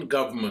Indian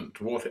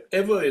government,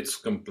 whatever its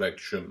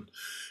complexion,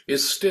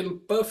 is still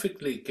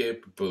perfectly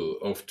capable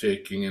of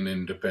taking an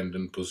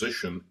independent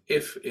position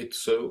if it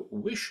so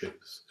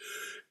wishes.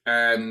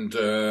 And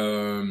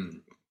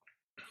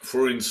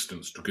for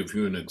instance, to give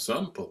you an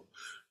example,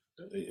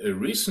 a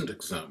recent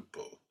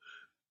example,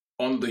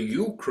 on the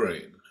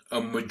Ukraine, a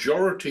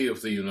majority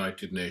of the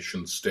United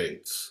Nations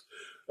states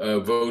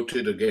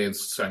voted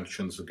against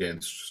sanctions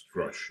against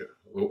Russia,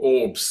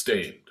 or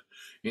abstained,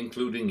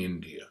 including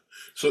India.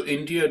 So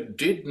India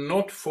did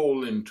not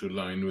fall into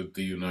line with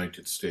the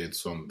United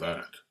States on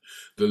that.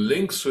 The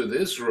links with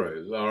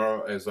Israel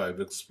are, as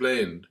I've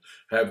explained,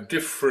 have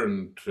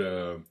different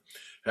roots,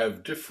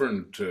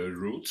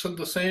 and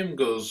the same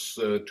goes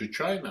to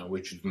China,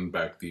 which didn't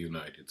back the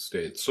United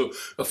States. So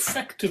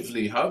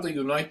effectively, how the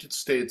United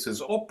States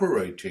is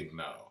operating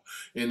now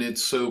in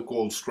its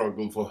so-called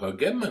struggle for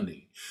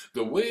hegemony,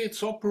 the way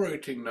it's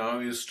operating now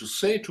is to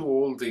say to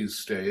all these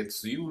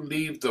states, you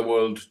leave the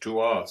world to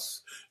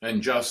us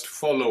and just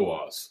follow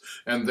us,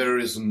 and there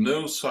is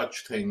no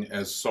such thing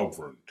as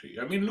sovereignty.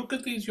 I mean, look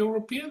at these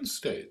European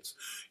states.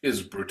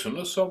 Is Britain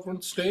a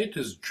sovereign state?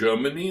 Is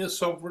Germany a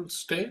sovereign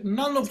state?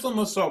 None of them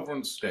are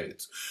sovereign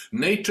states.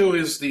 NATO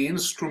is the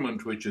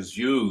instrument which is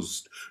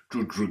used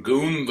to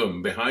dragoon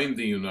them behind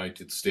the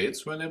United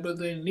States whenever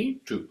they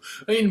need to.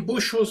 I mean,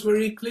 Bush was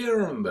very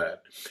clear on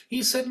that.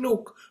 He said,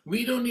 look,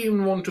 we don't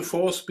even want to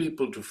force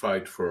people to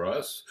fight for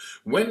us.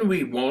 When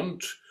we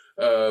want,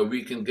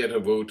 we can get a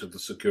vote at the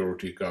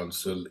Security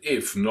Council.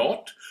 If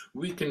not,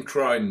 we can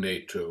try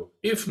NATO.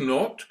 If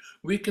not,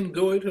 we can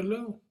go it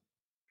alone.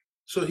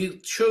 So he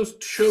showed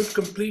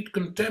complete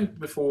contempt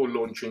before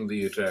launching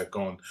the attack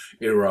on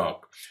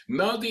Iraq.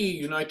 Now the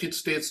United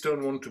States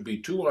don't want to be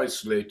too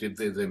isolated.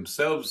 They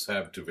themselves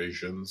have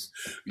divisions.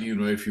 You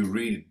know, if you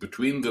read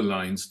between the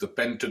lines, the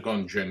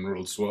Pentagon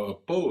generals were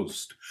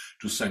opposed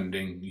to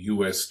sending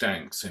US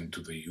tanks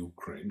into the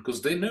Ukraine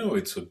because they know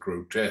it's a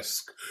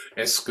grotesque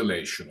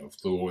escalation of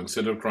the war.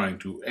 Instead of trying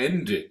to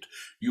end it,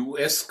 you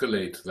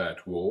escalate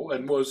that war,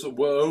 and were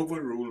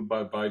overruled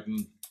by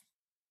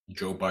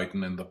Joe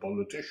Biden and the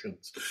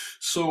politicians.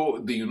 So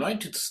the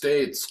United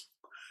States,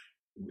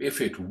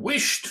 if it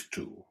wished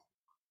to,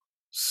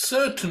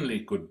 certainly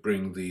could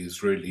bring the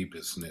Israeli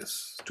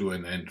business to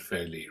an end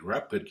fairly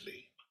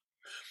rapidly.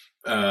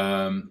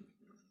 And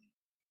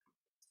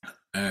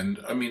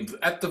I mean,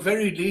 at the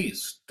very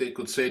least, they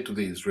could say to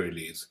the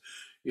Israelis,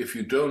 if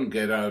you don't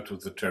get out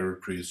of the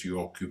territories you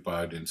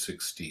occupied in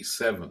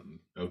 '67,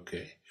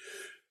 okay,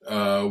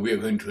 we are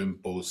going to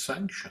impose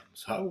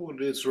sanctions. How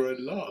would Israel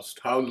last?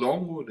 How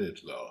long would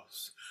it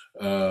last?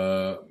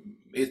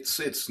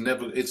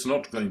 It's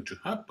not going to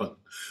happen.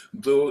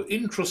 Though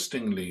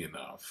interestingly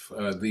enough,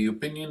 the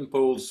opinion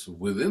polls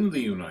within the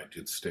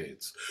United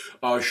States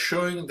are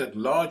showing that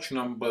large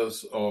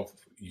numbers of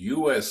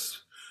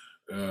US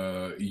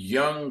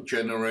young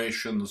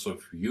generations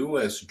of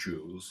US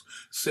Jews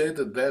say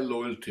that their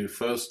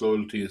first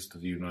loyalty is to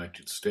the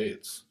United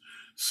States.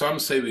 Some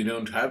say we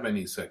don't have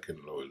any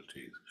second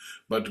loyalties,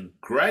 but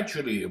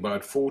gradually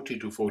about 40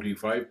 to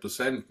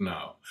 45%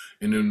 now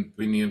in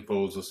opinion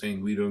polls are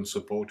saying we don't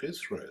support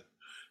Israel.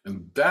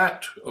 And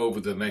that, over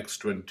the next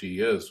 20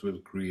 years, will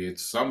create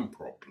some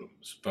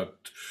problems.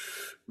 But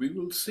we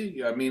will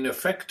see. I mean,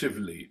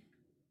 effectively,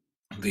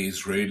 the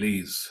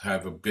Israelis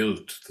have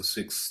built the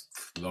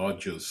sixth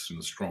largest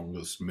and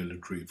strongest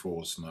military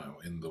force now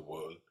in the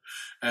world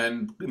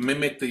and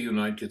mimic the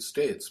United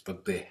States,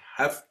 but they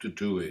have to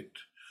do it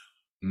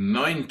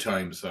 9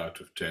 times out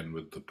of 10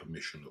 with the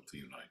permission of the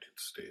United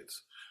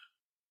States.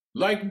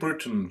 Like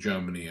Britain and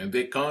Germany, and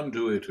they can't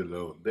do it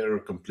alone. They're a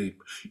complete.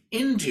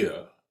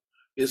 India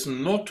is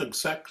not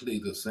exactly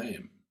the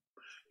same.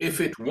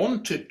 If it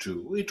wanted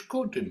to, it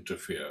could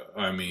interfere.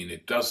 I mean,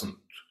 it doesn't,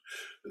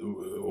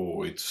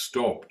 or it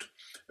stopped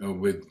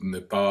with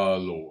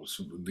Nepal or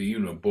the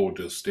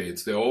border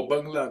states. They're all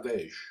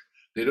Bangladesh.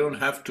 They don't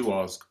have to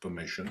ask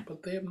permission,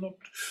 but they have not.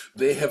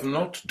 They have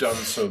not done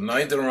so,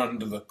 neither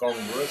under the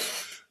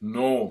Congress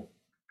nor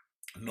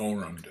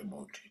under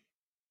Modi.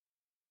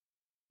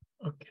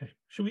 Okay,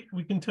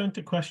 we can turn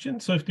to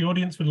questions. So if the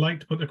audience would like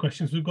to put their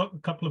questions, we've got a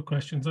couple of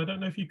questions. I don't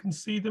know if you can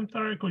see them,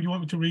 Tariq, or you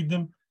want me to read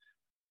them?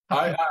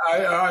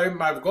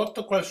 I've got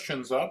the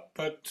questions up,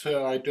 but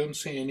I don't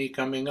see any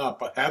coming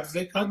up. Have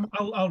they come?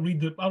 I'll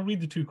read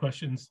the two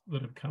questions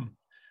that have come.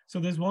 So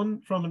there's one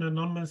from an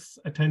anonymous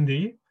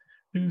attendee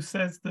who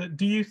says that,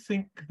 do you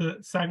think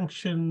that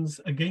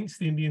sanctions against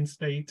the Indian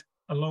state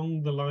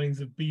along the lines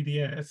of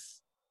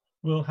BDS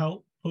will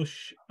help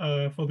push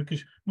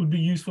would be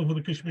useful for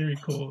the Kashmiri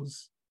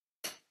cause?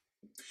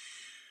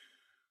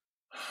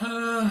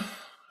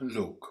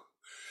 Look,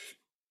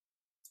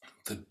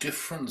 the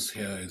difference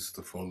here is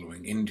the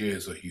following. India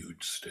is a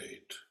huge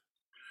state,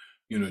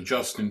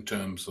 just in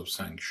terms of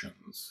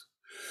sanctions.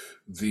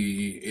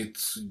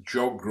 Its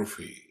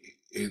geography,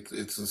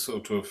 it's a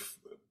sort of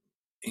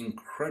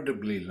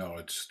incredibly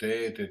large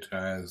state. It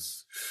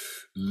has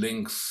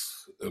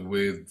links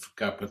with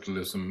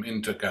capitalism,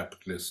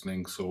 intercapitalist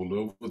links all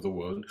over the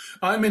world.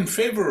 I'm in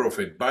favor of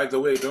it, by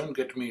the way, don't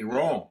get me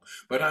wrong,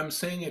 but I'm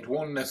saying it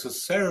won't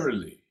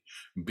necessarily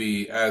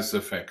be as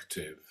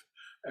effective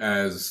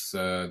as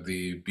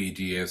the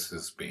BDS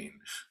has been.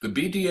 The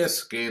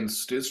BDS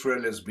against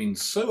Israel has been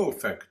so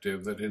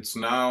effective that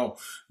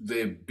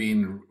they've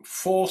been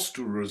forced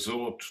to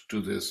resort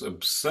to this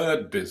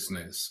absurd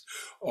business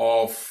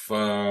of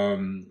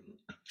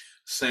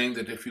saying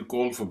that if you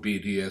call for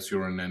BDS,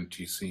 you're an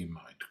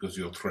anti-Semite because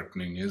you're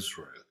threatening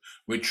Israel,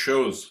 which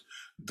shows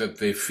that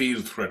they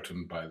feel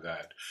threatened by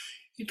that.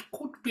 It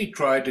could be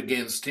tried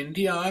against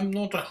India. I'm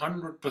not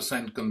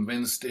 100%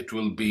 convinced it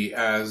will be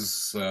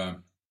as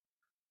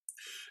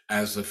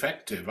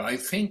effective. I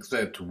think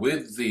that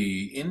with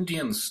the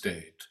Indian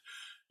state,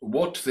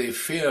 what they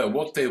fear,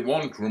 what they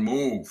want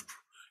removed,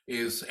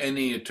 is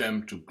any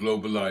attempt to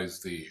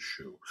globalize the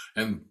issue.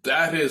 And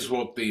that is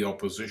what the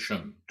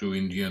opposition to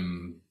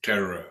Indian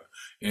terror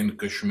in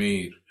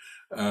Kashmir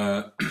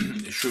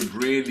should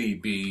really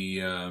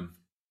be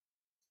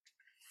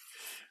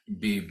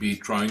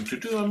trying to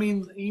do. I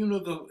mean,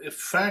 the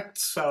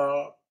facts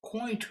are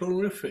quite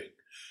horrific.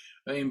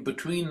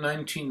 Between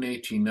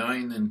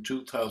 1989 and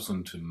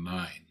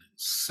 2009,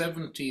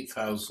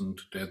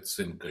 70,000 deaths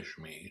in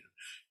Kashmir,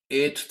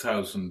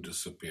 8,000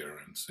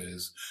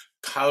 disappearances,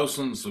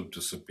 thousands of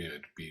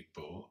disappeared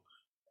people,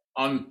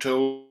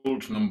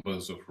 untold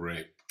numbers of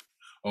rape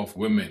of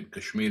women,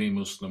 Kashmiri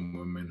Muslim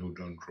women who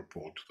don't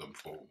report them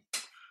for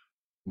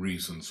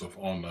reasons of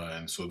honor,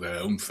 and so their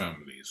own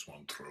families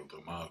won't throw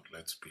them out,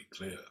 let's be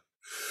clear.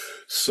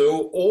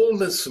 So all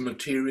this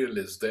material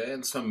is there,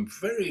 and some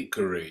very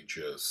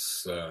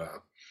courageous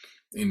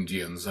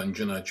Indians,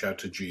 Anjana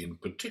Chatterjee in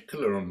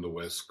particular on the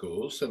West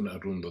Coast, and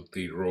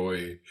Arundhati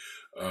Roy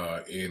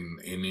in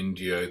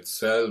India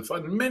itself,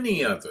 and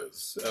many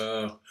others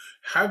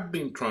have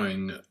been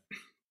trying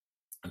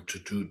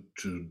to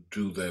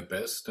do their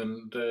best,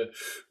 and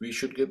we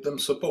should give them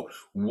support.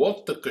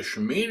 What the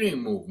Kashmiri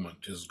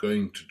movement is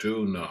going to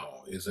do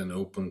now is an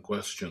open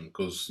question,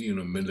 because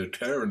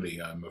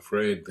militarily, I'm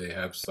afraid they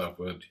have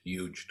suffered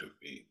huge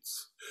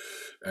defeats,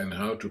 and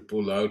how to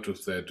pull out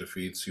of their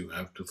defeats, you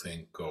have to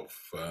think of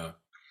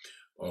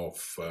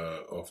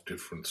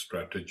different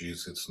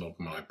strategies. It's not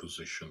my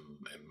position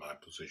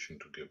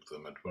to give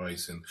them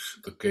advice. In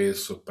the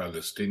case of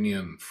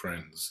Palestinian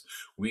friends,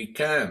 we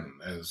can,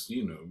 as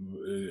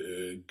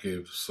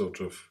give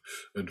sort of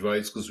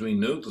advice because we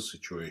know the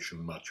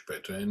situation much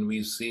better, and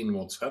we've seen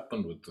what's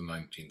happened with the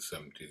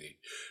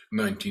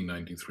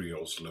 1993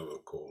 Oslo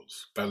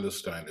Accords.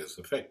 Palestine has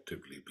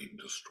effectively been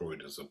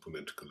destroyed as a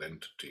political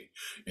entity,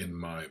 in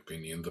my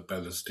opinion. The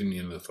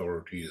Palestinian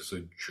Authority is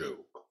a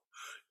joke.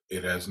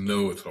 It has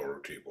no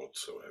authority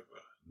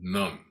whatsoever,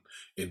 none.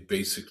 It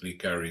basically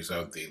carries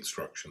out the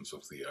instructions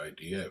of the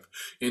IDF.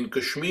 In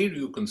Kashmir,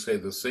 you can say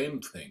the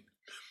same thing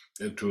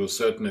to a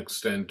certain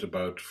extent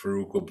about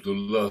Farooq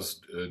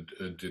Abdullah's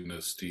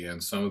dynasty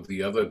and some of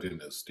the other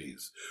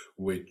dynasties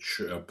which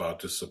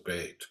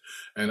participate.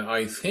 And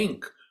I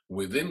think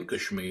within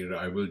Kashmir,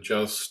 I will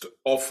just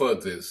offer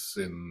this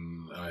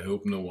I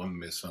hope no one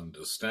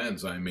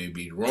misunderstands, I may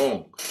be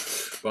wrong,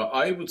 but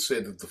I would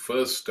say that the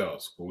first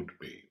task would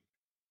be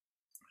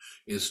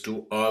is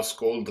to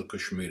ask all the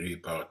Kashmiri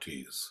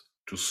parties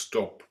to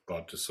stop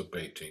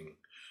participating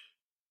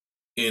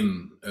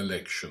in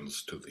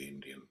elections to the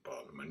Indian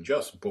Parliament.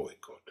 Just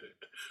boycott it.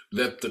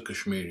 Let the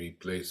Kashmiri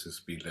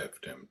places be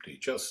left empty.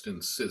 Just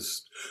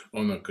insist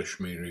on a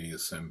Kashmiri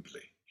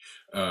assembly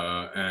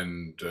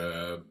and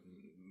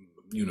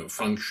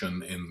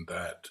function in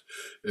that.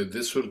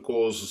 This will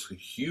cause a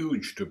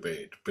huge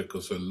debate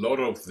because a lot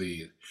of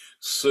the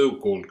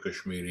so-called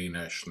Kashmiri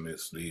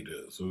nationalist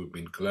leaders who have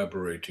been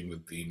collaborating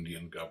with the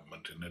Indian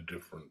government in a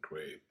different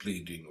way,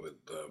 pleading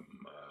with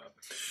them.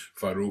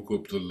 Farooq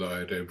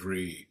Abdullah at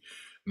every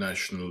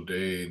National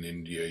Day in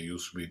India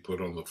used to be put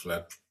on the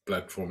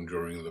platform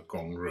during the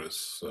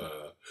Congress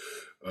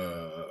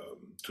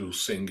to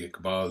sing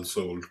Iqbal's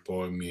old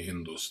poem, Ye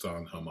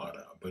Hindustan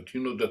Hamara. But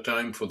the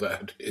time for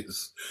that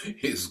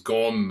is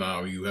gone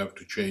now. You have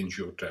to change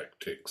your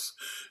tactics.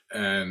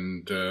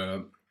 And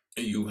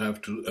you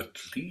have to at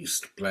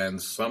least plan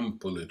some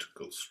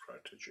political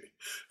strategy.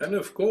 And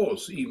of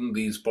course, even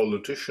these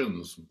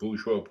politicians,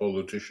 bourgeois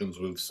politicians,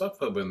 will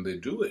suffer when they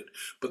do it,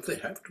 but they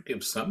have to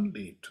give some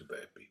lead to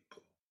their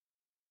people.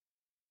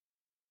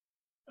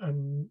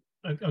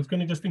 I was going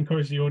to just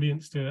encourage the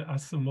audience to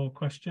ask some more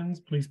questions.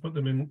 Please put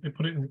it in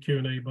the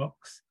Q&A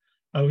box.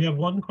 We have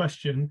one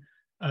question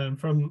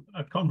from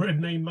a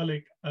comrade named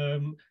Malik.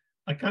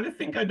 I kind of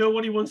think I know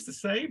what he wants to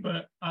say,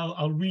 but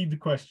I'll read the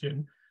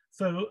question.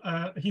 So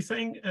he's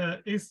saying,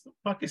 is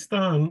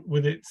Pakistan,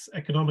 with its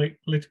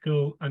economic,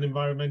 political, and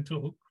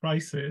environmental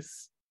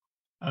crisis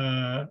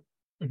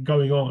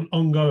ongoing,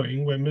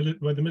 where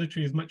the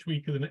military is much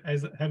weaker than it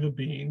has ever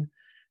been,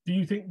 do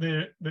you think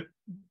that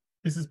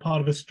this is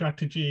part of a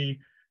strategy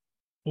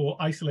for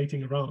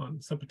isolating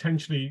Iran? So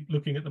potentially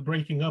looking at the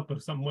breaking up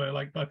of somewhere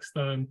like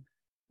Pakistan,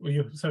 where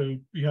you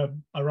have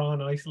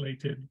Iran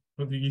isolated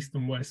from the east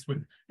and west,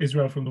 with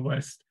Israel from the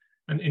west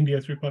and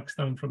India through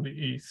Pakistan from the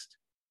east.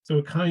 So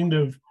kind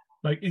of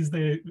like, is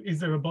there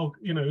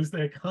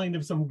kind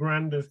of some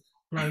grander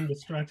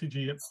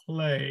strategy at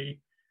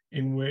play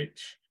in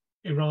which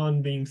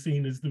Iran being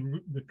seen as the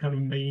kind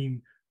of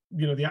main,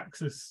 the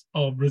axis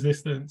of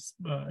resistance,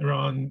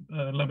 Iran,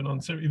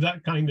 Lebanon, Syria,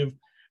 that kind of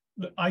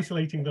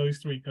isolating those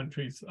three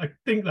countries? I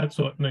think that's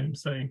what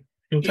Naeem's saying.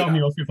 He'll tell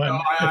me off if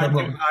I'm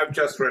wrong. I've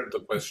just read the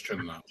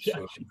question now.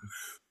 So.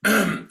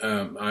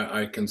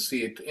 I can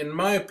see it. In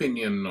my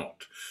opinion,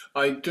 not.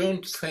 I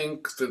don't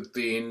think that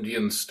the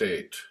Indian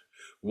state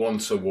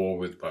wants a war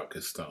with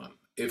Pakistan.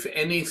 If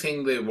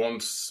anything, they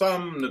want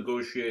some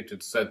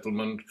negotiated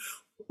settlement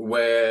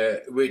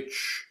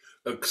which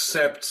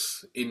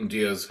accepts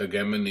India's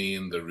hegemony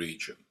in the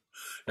region.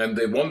 And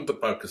they want the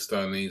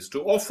Pakistanis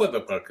to offer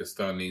the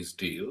Pakistanis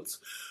deals,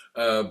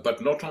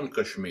 but not on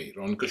Kashmir.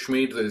 On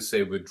Kashmir, they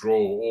say, withdraw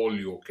all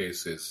your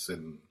cases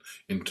in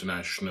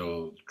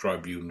international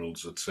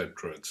tribunals,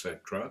 etc.,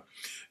 etc.,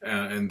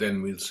 and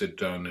then we'll sit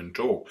down and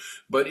talk.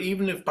 But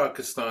even if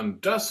Pakistan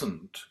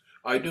doesn't,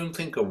 I don't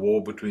think a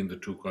war between the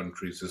two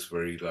countries is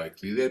very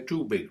likely. There are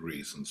two big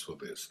reasons for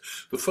this.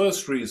 The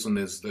first reason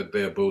is that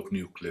they are both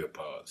nuclear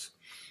powers,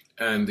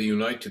 and the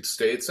United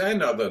States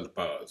and other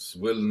powers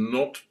will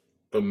not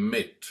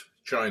permit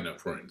China,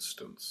 for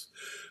instance,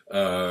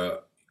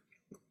 a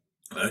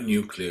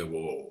nuclear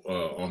war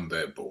on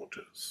their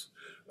borders.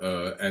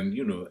 And,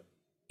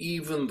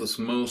 even the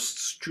most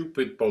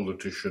stupid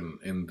politician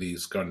in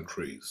these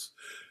countries,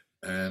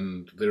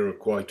 and there are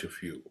quite a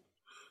few,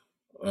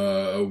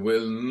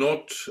 will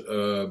not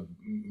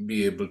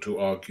be able to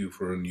argue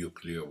for a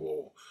nuclear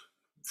war.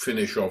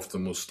 Finish off the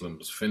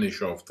Muslims,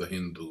 finish off the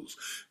Hindus.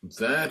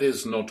 That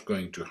is not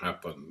going to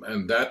happen.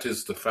 And that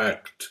is the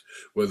fact,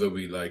 whether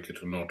we like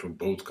it or not, of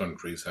both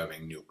countries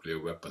having nuclear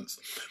weapons.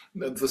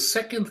 The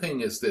second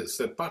thing is this,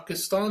 that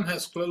Pakistan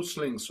has close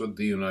links with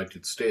the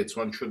United States.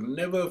 One should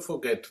never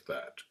forget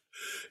that.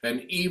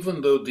 And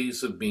even though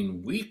these have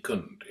been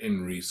weakened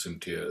in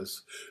recent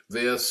years,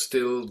 they are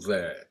still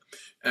there.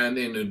 And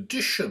in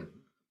addition,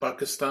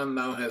 Pakistan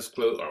now has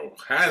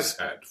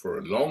had for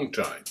a long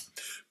time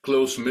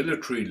close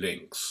military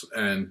links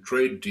and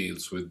trade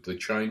deals with the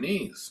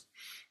Chinese.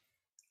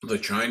 The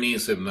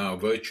Chinese have now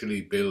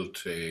virtually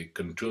built a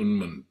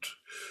cantonment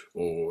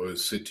or a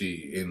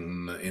city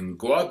in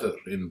Gwadar,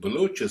 in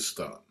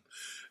Balochistan.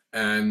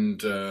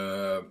 And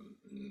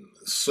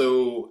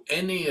so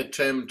any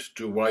attempt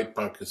to wipe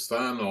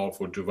Pakistan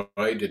off or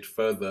divide it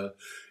further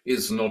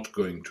is not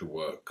going to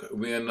work.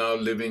 We are now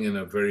living in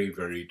a very,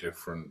 very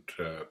different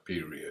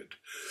period.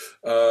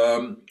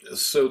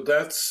 So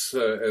that's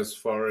as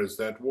far as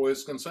that war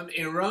is concerned.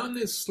 Iran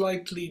is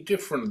slightly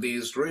different. The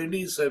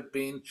Israelis have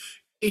been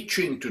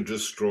itching to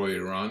destroy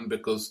Iran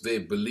because they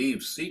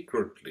believe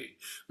secretly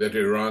that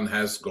Iran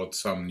has got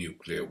some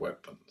nuclear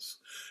weapons.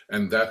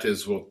 And that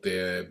is what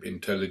their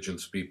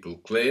intelligence people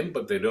claim,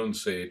 but they don't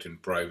say it in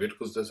private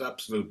because there's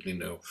absolutely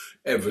no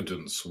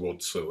evidence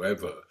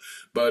whatsoever.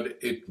 But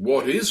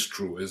what is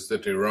true is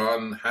that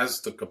Iran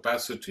has the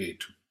capacity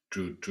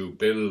to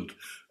build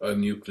a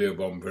nuclear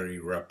bomb very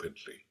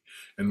rapidly,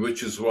 and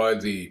which is why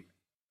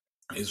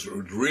is a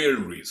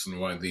real reason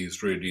why the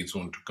Israelis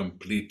want to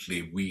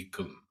completely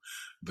weaken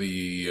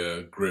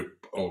the grip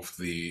of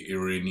the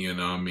Iranian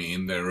army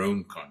in their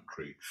own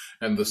country.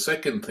 And the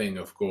second thing,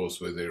 of course,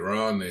 with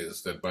Iran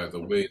is that by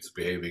the way it's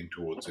behaving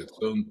towards its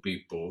own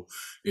people,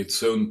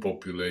 its own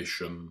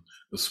population,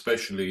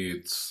 especially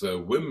its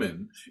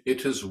women,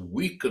 it has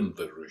weakened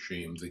the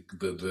regime.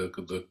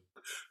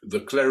 The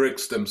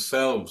clerics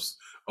themselves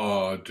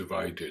are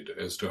divided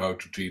as to how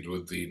to deal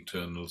with the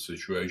internal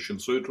situation.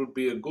 So it would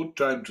be a good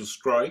time to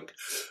strike,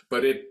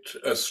 but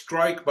a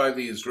strike by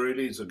the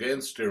Israelis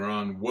against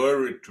Iran,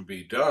 were it to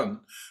be done,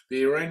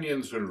 the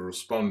Iranians will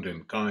respond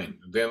in kind.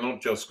 They're not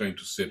just going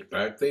to sit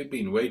back. They've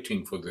been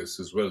waiting for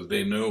this as well.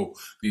 They know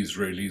the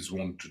Israelis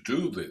want to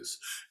do this.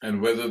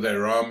 And whether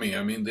their army,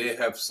 I mean, they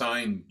have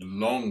signed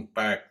long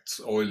pacts,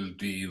 oil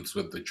deals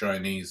with the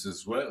Chinese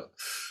as well.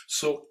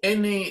 So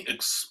any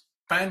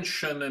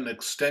expansion and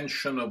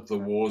extension of the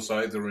wars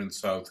either in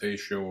South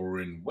Asia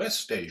or in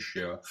West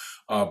Asia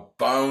are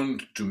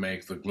bound to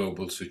make the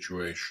global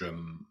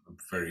situation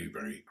very,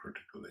 very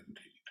critical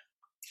indeed.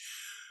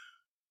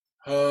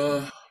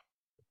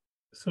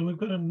 So we've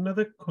got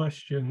another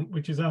question,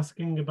 which is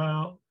asking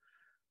about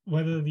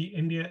whether the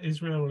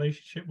India-Israel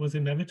relationship was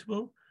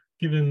inevitable,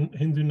 given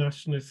Hindu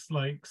nationalists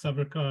like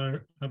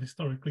Savarkar have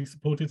historically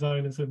supported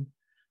Zionism,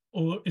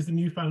 or is the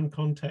newfound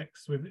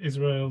context with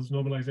Israel's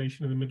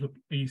normalization in the Middle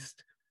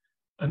East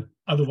and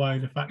other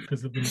wider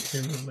factors of the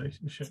material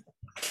relationship?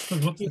 So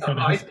what's the kind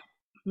of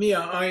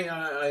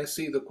I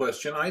see the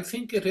question. I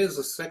think it is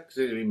a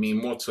secondary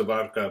meme. What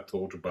Savarkar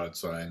thought about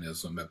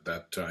Zionism at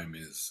that time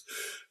is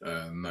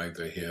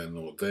neither here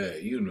nor there.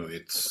 You know,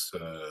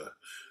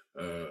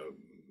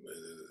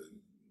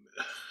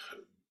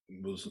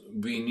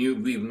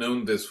 we've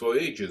known this for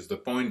ages. The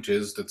point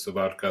is that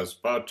Savarkar's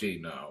party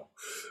now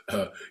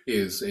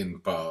is in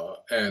power,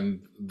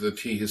 and that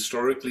he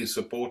historically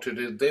supported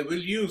it. They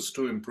will use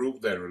to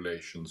improve their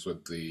relations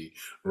with the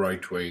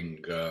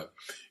right-wing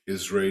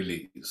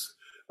Israelis.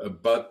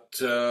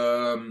 But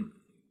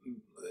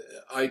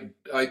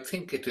I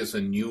think it is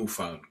a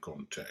newfound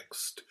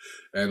context,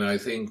 and I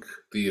think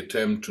the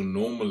attempt to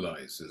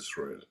normalize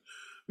Israel.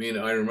 I mean,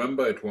 I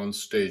remember at one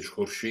stage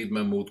Khurshid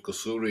Mahmood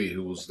Qasuri,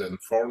 who was then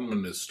foreign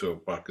minister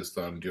of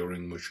Pakistan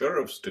during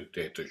Musharraf's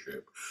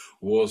dictatorship,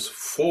 was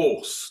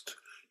forced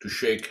to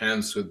shake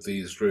hands with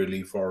the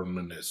Israeli foreign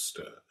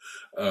minister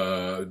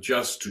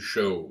just to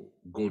show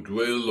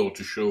goodwill or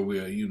to show we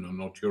are,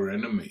 not your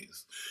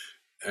enemies.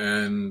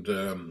 And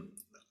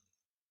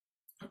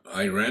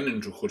I ran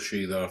into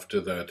Khurshid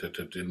after that at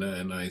a dinner,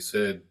 and I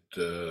said,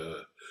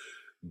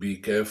 be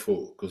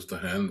careful, because the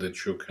hand that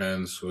shook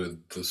hands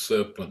with the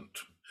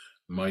serpent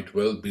might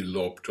well be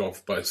lopped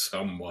off by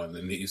someone.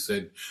 And he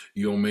said,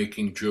 you're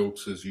making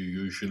jokes as you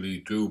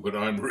usually do, but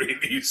I'm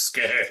really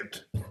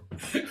scared.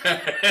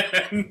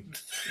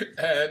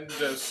 and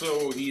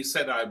so he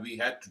said we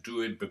had to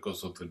do it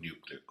because of the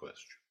nuclear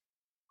question.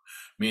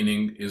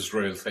 Meaning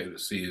Israel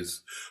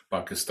sees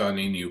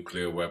Pakistani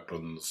nuclear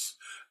weapons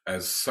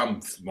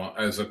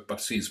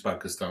sees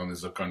Pakistan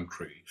as a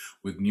country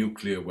with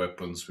nuclear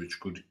weapons which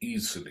could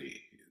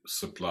easily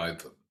supply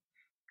them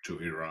to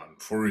Iran,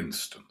 for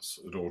instance,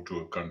 or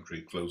to a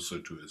country closer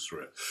to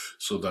Israel.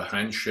 So the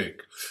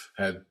handshake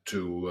had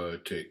to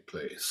take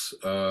place.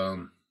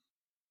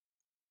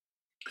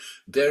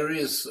 There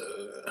is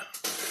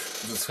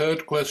the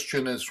third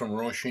question is from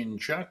Roshin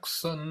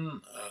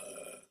Jackson.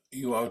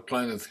 You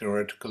outline the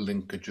theoretical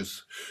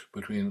linkages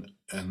between,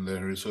 and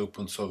there is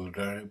open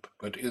solidarity,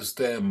 but is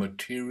there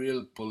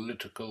material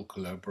political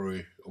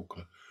collaboration?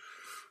 Okay.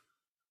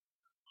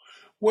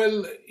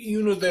 Well,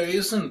 there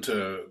isn't,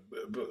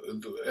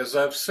 as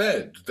I've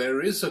said,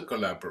 there is a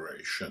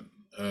collaboration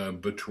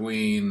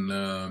between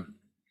the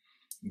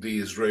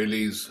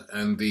Israelis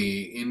and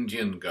the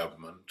Indian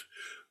government,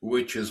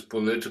 which is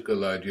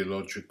political,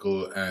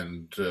 ideological,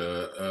 and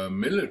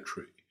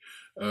military.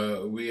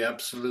 We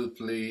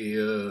absolutely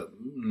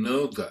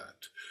know that.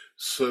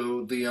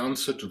 So the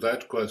answer to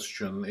that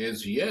question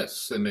is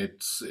yes, and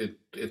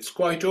it's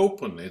quite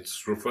open.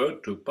 It's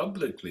referred to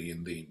publicly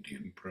in the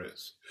Indian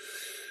press.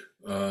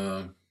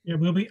 Yeah,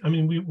 we'll be. I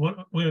mean, we're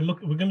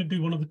going to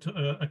do one of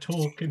a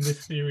talk in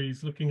this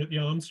series looking at the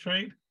arms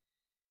trade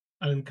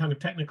and kind of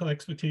technical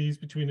expertise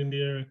between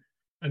India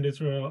and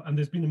Israel, and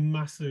there's been a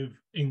massive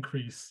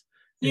increase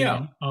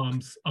in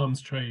arms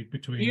trade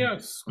between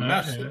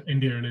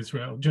India and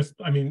Israel. Just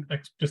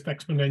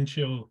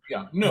exponential.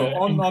 Yeah. No,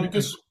 on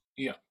this.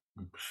 Yeah.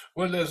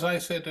 Well, as I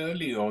said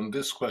earlier, on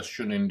this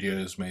question, India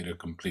has made a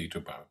complete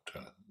about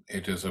turn.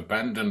 It has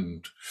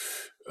abandoned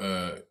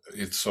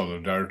its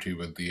solidarity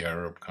with the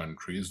Arab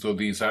countries, though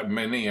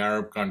many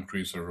Arab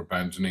countries are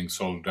abandoning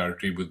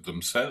solidarity with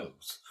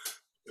themselves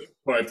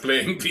by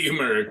playing the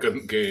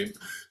American game.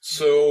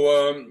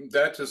 So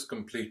that has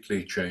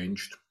completely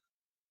changed.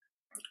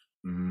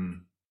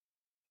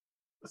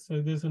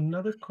 So there's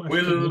another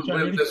question.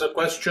 There's a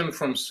question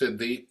from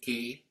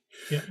Siddiqui.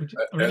 Yeah, which is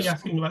really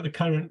asking about the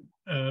current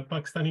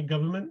Pakistani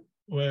government,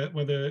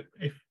 whether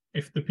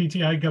if the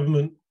PTI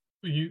government,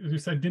 you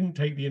said, didn't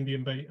take the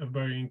Indian bait of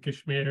burying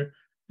Kashmir,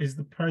 is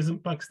the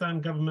present Pakistan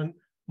government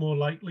more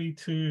likely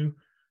to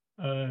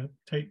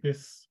take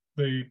this,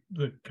 the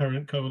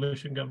current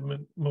coalition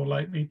government, more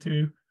likely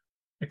to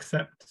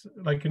accept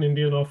like an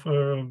Indian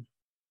offer of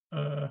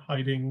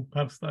hiding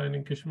Palestine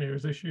and Kashmir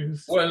as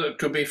issues? Well,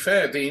 to be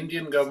fair, the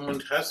Indian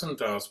government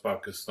hasn't asked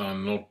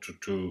Pakistan not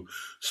to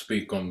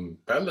speak on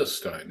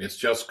Palestine. It's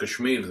just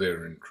Kashmir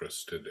they're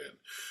interested in.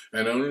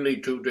 And only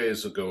 2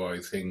 days ago, I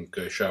think,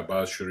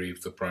 Shahbaz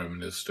Sharif, the Prime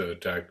Minister,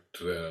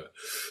 attacked,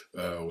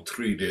 or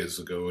 3 days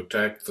ago,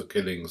 attacked the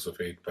killings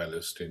of 8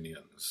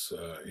 Palestinians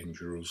in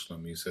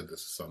Jerusalem. He said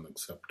this is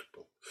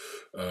unacceptable.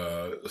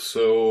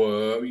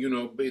 You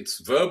know, it's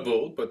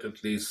verbal, but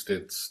at least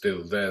it's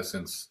still there,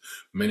 since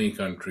many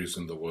countries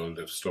in the world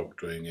have stopped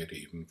doing it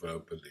even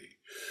verbally.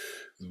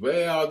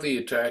 Where are the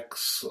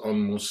attacks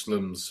on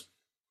Muslims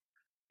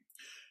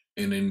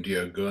in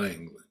India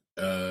going?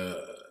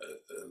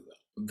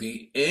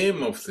 The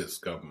aim of this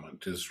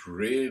government is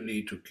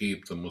really to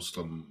keep the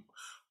Muslim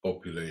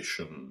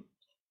population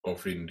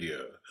of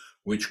India,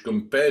 which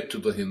compared to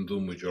the Hindu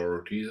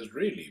majority is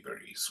really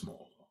very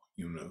small,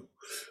 you know,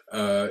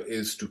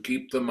 is to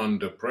keep them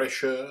under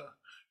pressure,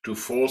 to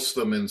force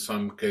them in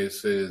some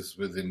cases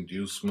with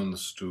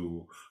inducements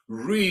to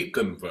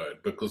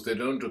reconvert, because they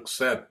don't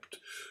accept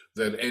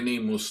that any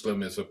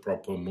Muslim is a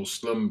proper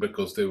Muslim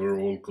because they were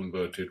all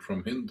converted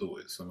from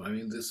Hinduism. I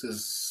mean, this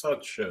is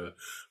such a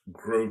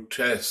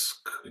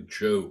grotesque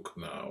joke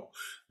now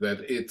that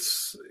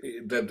it's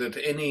that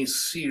any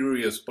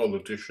serious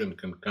politician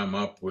can come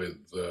up with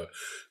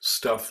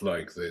stuff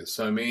like this.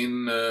 I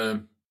mean,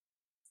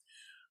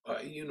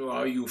 you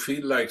know, you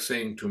feel like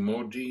saying to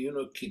Modi, you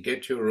know,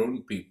 get your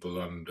own people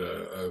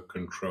under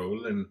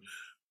control. And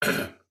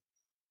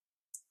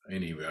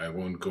anyway, I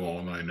won't go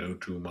on. I know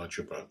too much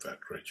about that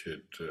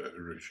wretched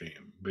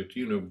regime. But,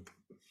 you know,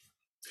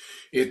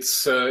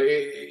 it's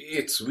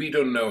we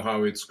don't know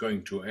how it's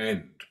going to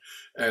end.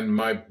 And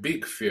my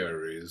big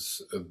fear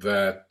is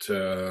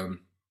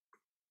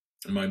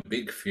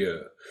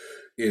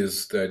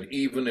that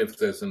even if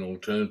there's an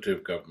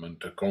alternative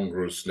government, a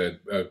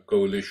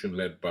coalition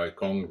led by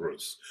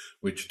Congress,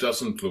 which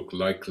doesn't look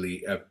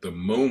likely at the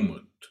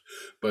moment,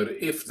 but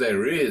if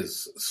there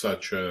is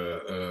such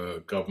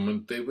a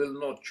government, they will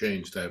not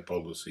change their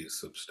policies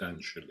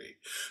substantially.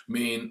 I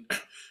mean,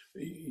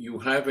 you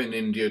have in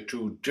India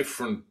 2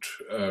 different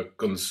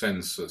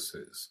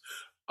consensuses.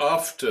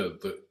 After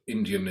the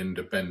Indian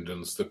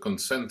independence, the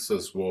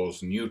consensus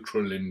was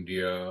neutral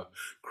India,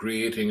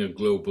 creating a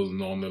global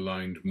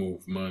non-aligned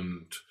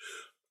movement,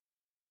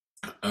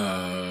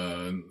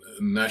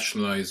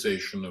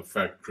 nationalization of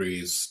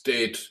factories,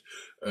 state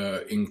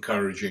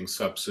encouraging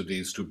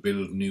subsidies to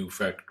build new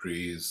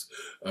factories,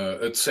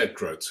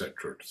 etc.,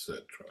 etc.,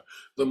 etc.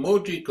 The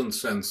Modi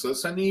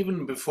consensus, and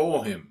even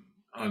before him,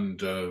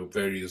 under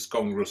various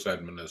Congress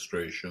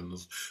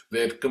administrations,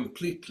 they had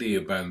completely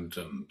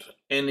abandoned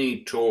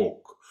any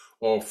talk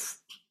of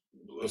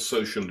a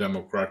social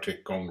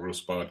democratic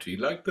Congress party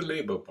like the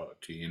Labour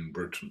Party in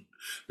Britain.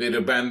 They'd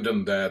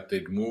abandoned that,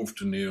 they'd moved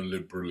to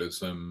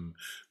neoliberalism,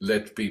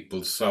 let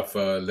people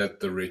suffer,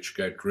 let the rich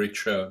get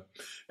richer.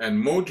 And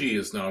Modi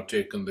has now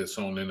taken this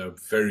on in a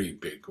very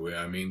big way.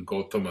 I mean,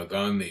 Gautam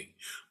Adani,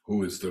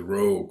 who is the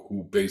rogue,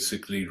 who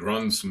basically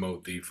runs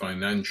Modi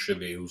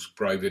financially, whose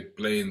private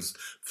planes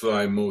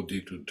fly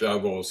Modi to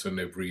Davos and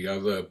every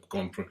other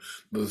conference,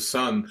 the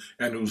Sun,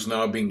 and who's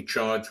now being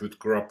charged with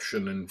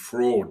corruption and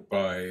fraud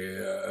by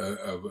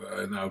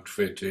an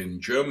outfit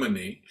in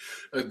Germany.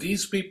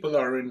 These people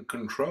are in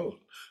control.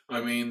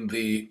 I mean,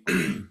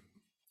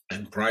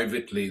 and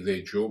privately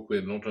they joke,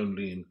 we're not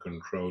only in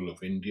control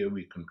of India,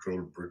 we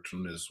control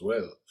Britain as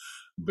well.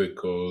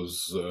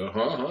 Because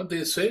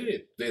they say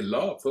it, they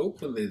laugh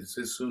openly. They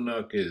say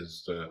Sunak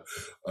is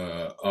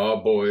our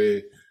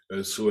boy.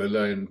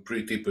 Suella and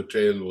Priti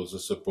Patel was a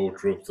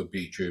supporter of the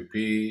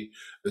BJP.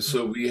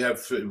 So we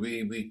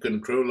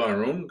control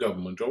our own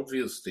government,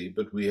 obviously,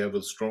 but we have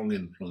a strong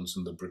influence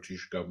in the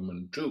British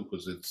government too,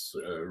 because it's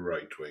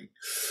right wing.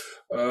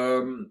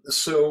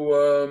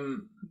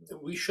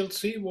 We shall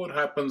see what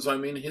happens. I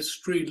mean,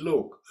 history,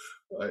 look,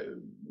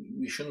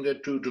 we shouldn't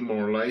get too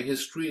demoralized.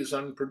 History is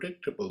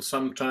unpredictable.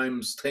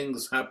 Sometimes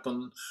things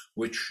happen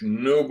which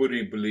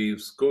nobody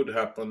believes could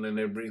happen and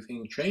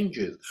everything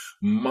changes.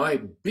 My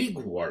big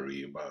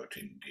worry about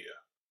India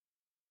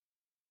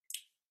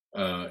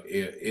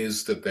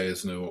is that there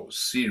is no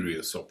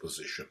serious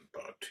opposition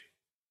party.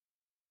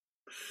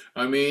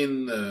 I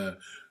mean,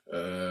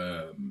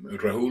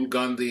 Rahul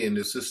Gandhi and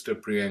his sister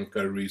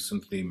Priyanka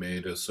recently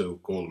made a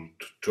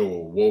so-called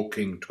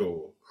walking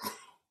tour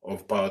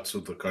of parts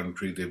of the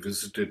country. They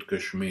visited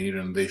Kashmir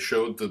and they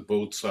showed that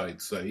both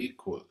sides are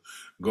equal,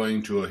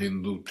 going to a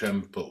Hindu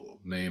temple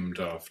named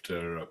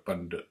after a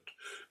Pandit,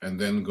 and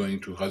then going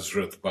to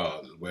Hazrat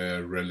Bal, where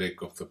a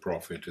relic of the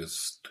Prophet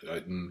is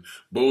in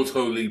both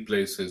holy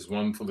places,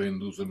 one for the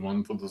Hindus and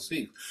one for the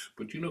Sikhs.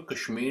 But you know,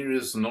 Kashmir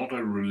is not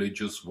a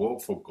religious war,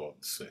 for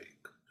God's sake.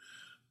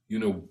 You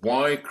know,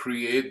 why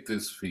create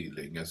this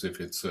feeling as if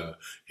it's a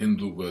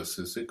Hindu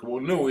versus Sikh war?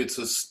 No, it's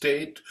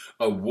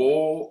a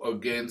war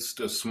against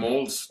a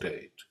small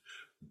state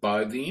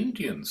by the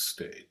Indian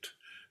state.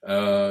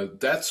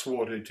 That's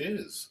what it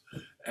is.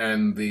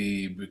 And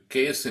the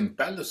case in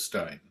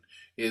Palestine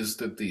is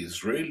that the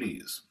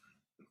Israelis,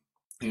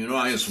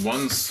 I was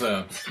once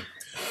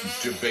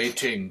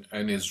debating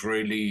an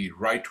Israeli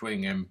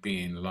right-wing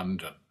MP in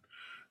London,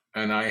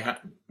 and I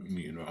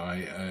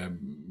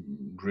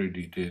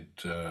really did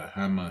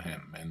hammer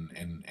him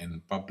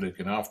in public.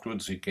 And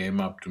afterwards, he came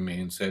up to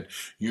me and said,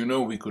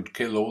 we could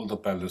kill all the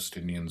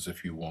Palestinians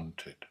if you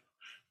wanted.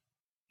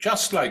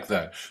 Just like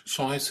that.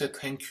 So I said,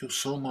 thank you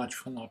so much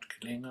for not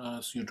killing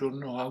us. You don't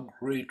know how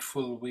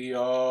grateful we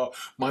are.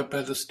 My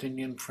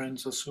Palestinian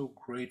friends are so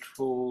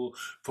grateful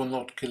for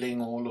not killing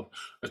all of,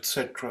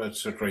 etc.,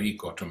 etc. He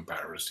got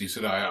embarrassed. He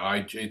said,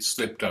 it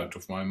slipped out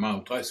of my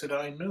mouth. I said,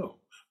 I know,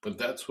 but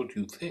that's what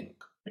you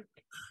think.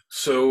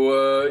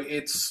 So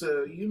it's,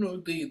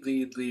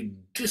 the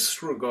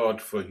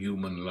disregard for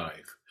human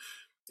life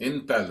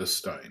in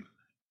Palestine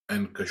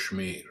and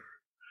Kashmir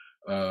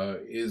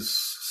is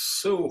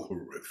so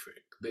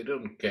horrific. They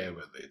don't care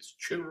whether it's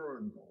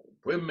children or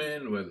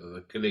women, whether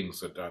the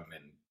killings are done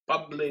in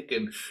public.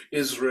 In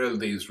Israel,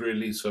 the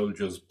Israeli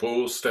soldiers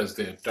boast as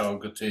they're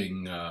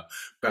targeting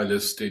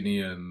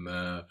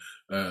Palestinian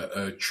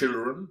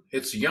children.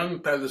 It's young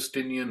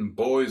Palestinian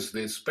boys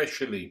they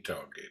especially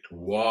target.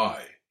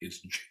 Why?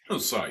 It's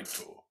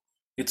genocidal.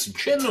 It's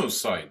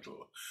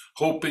genocidal,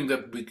 hoping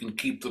that we can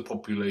keep the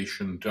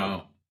population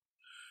down.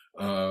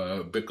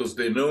 Because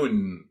they know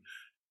in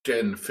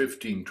 10,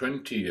 15,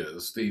 20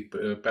 years, the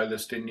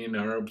Palestinian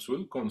Arabs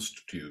will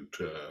constitute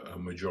a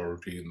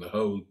majority in the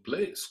whole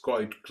place,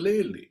 quite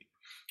clearly,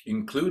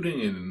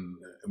 including in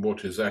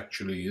what is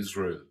actually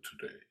Israel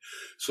today.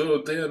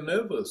 So they are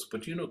nervous,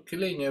 but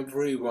killing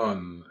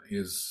everyone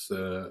is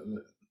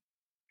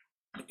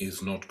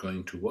not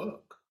going to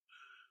work.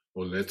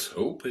 Well, let's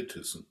hope it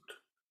isn't.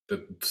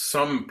 That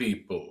some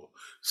people,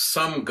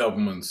 some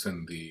governments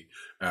in the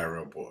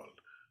Arab world,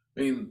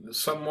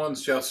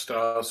 someone's just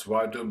asked,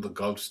 why don't the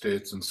Gulf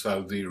states and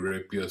Saudi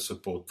Arabia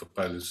support the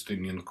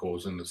Palestinian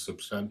cause in a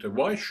substantive?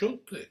 Why should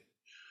they?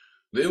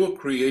 They were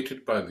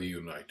created by the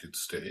United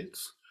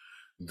States.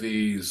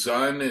 The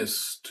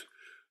Zionist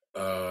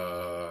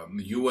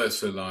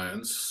US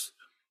alliance,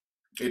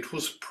 it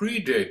was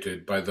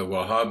predated by the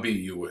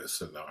Wahhabi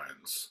US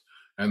alliance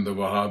and the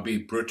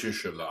Wahhabi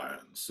British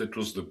alliance. It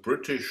was the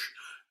British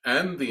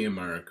and the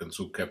Americans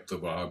who kept the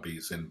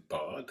Wahhabis in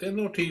power. They're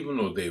not even,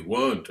 or they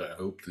weren't, I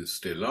hope they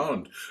still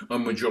aren't, a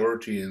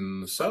majority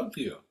in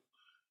Saudi.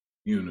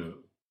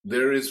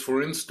 There is,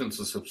 for instance,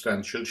 a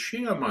substantial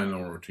Shia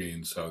minority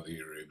in Saudi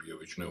Arabia,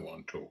 which no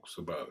one talks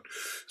about.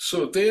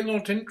 So they're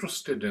not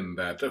interested in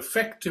that.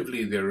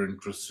 Effectively, they're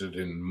interested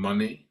in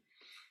money,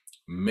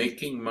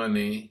 making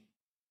money,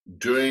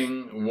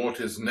 doing what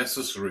is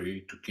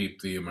necessary to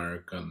keep the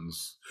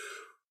Americans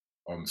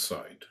on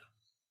side.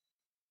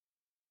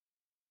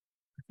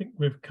 I think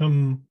we've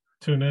come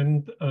to an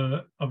end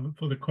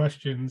for the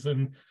questions,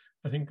 and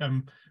I think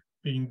I'm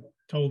being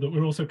told that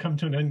we're also come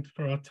to an end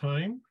for our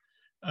time.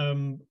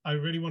 I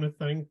really want to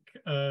thank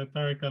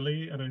Tariq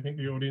Ali, and I think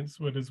the audience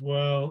would as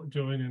well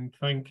join in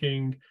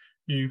thanking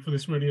you for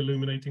this really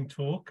illuminating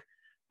talk.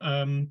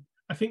 I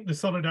think the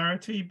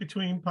solidarity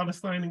between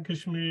Palestine and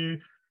Kashmir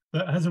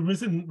that has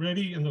arisen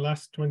really in the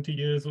last 20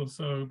 years or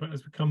so, but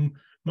has become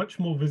much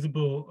more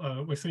visible,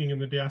 we're seeing in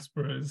the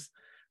diasporas,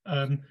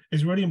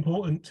 is really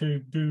important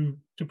to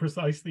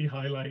precisely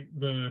highlight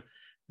the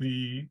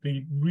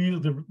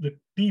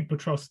deep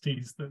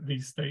atrocities that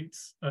these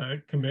states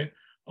commit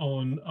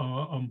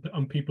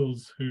on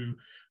peoples who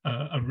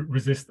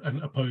resist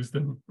and oppose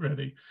them,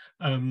 really.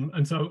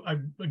 And so I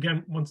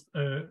once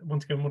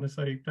again want to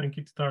say thank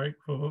you to Tariq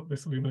for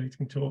this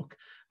illuminating talk,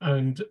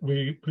 and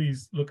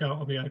please look out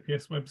on the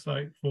IPS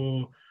website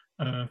for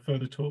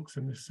further talks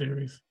in this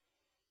series.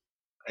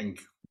 Thank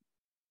you.